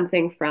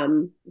something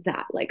from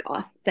that like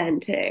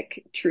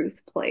authentic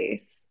truth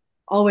place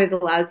always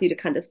allows you to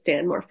kind of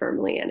stand more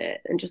firmly in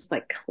it and just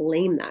like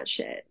claim that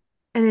shit.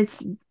 And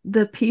it's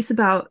the piece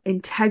about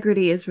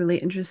integrity is really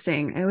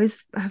interesting. I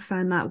always have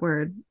found that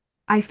word.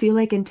 I feel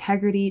like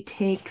integrity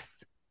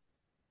takes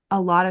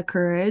a lot of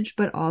courage,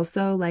 but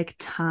also like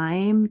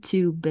time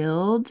to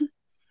build.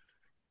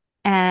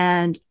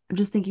 And I'm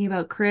just thinking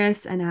about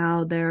Kris and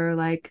how they're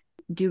like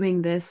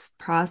doing this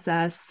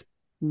process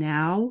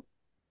now.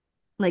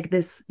 Like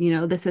this,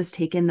 this has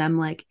taken them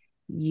like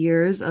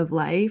years of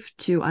life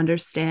to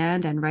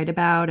understand and write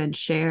about and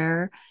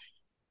share.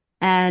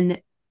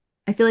 And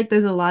I feel like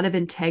there's a lot of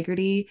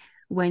integrity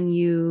when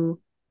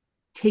you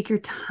take your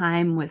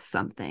time with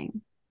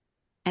something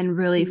and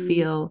really Mm-hmm.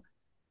 feel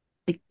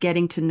like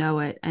getting to know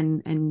it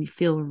and you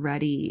feel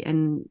ready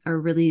and are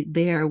really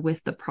there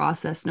with the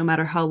process no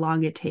matter how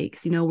long it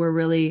takes. We're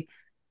really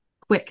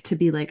quick to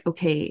be like,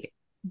 okay,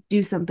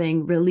 do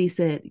something, release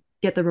it,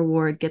 get the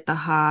reward, get the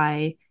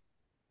high,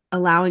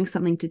 allowing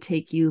something to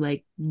take you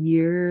like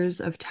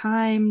years of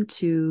time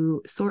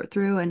to sort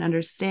through and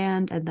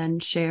understand and then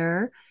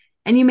share.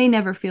 And you may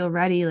never feel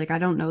ready. Like, I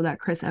don't know that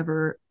Kris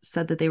ever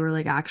said that they were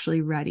like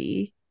actually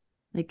ready.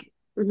 Like,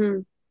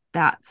 Mm-hmm.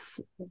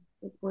 that's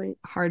Good point.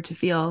 hard to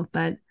feel,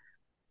 but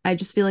I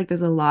just feel like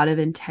there's a lot of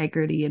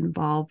integrity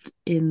involved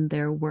in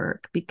their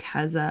work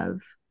because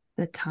of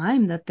the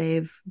time that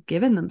they've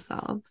given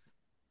themselves.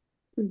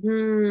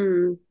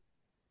 Mm-hmm.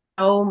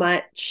 So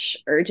much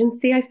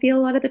urgency, I feel,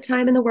 a lot of the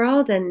time in the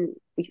world. And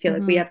we feel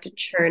like we Mm-hmm. have to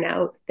churn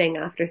out thing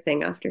after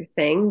thing after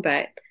thing.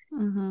 But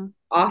Mm-hmm.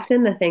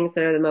 often the things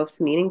that are the most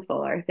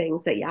meaningful are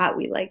things that, yeah,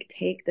 we like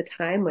take the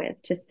time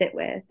with to sit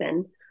with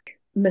and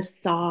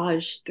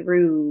massage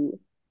through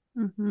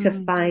to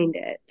Mm-hmm. find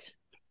it.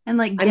 And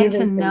like I'm get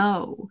to even,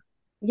 know.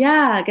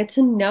 yeah, get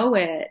to know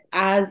it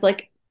as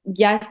like,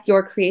 yes,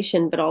 your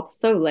creation, but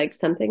also like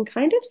something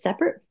kind of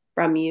separate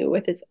from you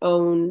with its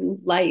own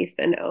life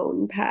and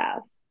own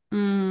path, which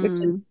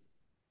Mm. is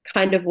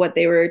kind of what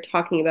they were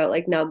talking about.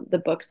 Like now the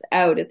book's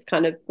out, it's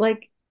kind of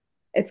like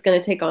it's going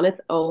to take on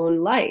its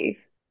own life.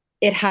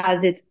 It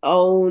has its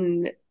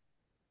own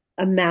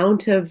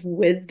amount of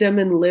wisdom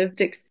and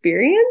lived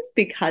experience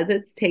because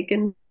it's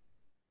taken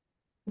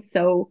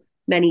so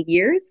many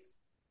years.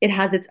 It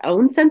has its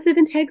own sense of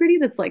integrity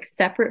that's like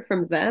separate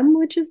from them,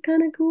 which is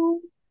kind of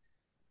cool.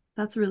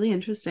 That's really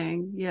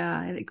interesting.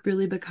 Yeah, it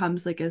really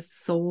becomes like a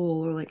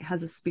soul or like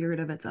has a spirit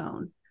of its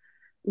own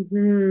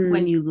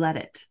when Hmm. you let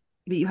it.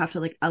 But you have to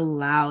like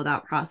allow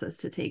that process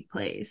to take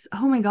place.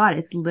 Oh my God,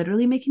 it's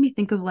literally making me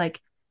think of like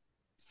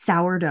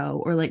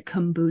sourdough or like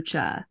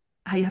kombucha.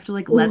 How you have to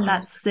like let Ooh,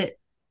 that sit,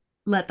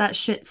 let that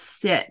shit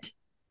sit,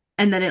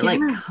 and then it like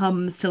yeah.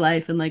 comes to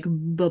life and like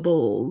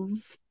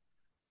bubbles.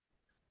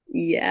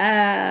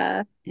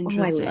 Yeah. Oh, I love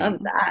Interesting.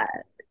 that.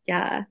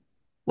 Yeah.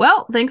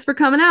 Well, thanks for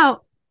coming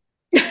out.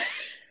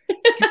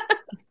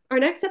 Our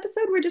next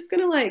episode, we're just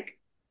gonna like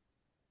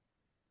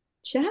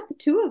chat, the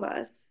two of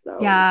us. So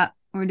Yeah,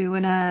 we're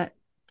doing a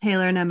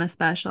Taylor and Emma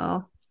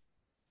special.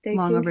 stay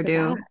Long tuned for that.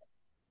 overdue.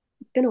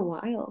 It's been a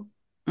while.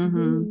 Mm-hmm.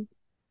 Mhm.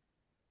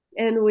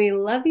 And we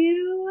love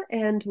you,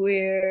 and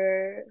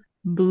we're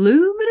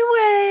Blooming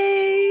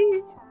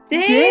away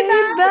day day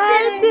by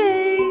by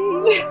day.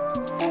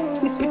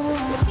 day.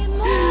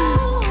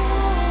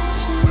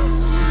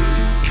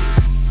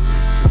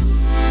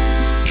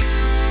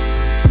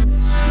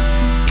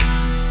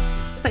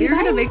 I thought you were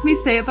gonna make me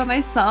say it by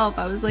myself.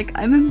 I was like,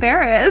 I'm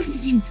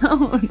embarrassed.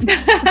 Don't.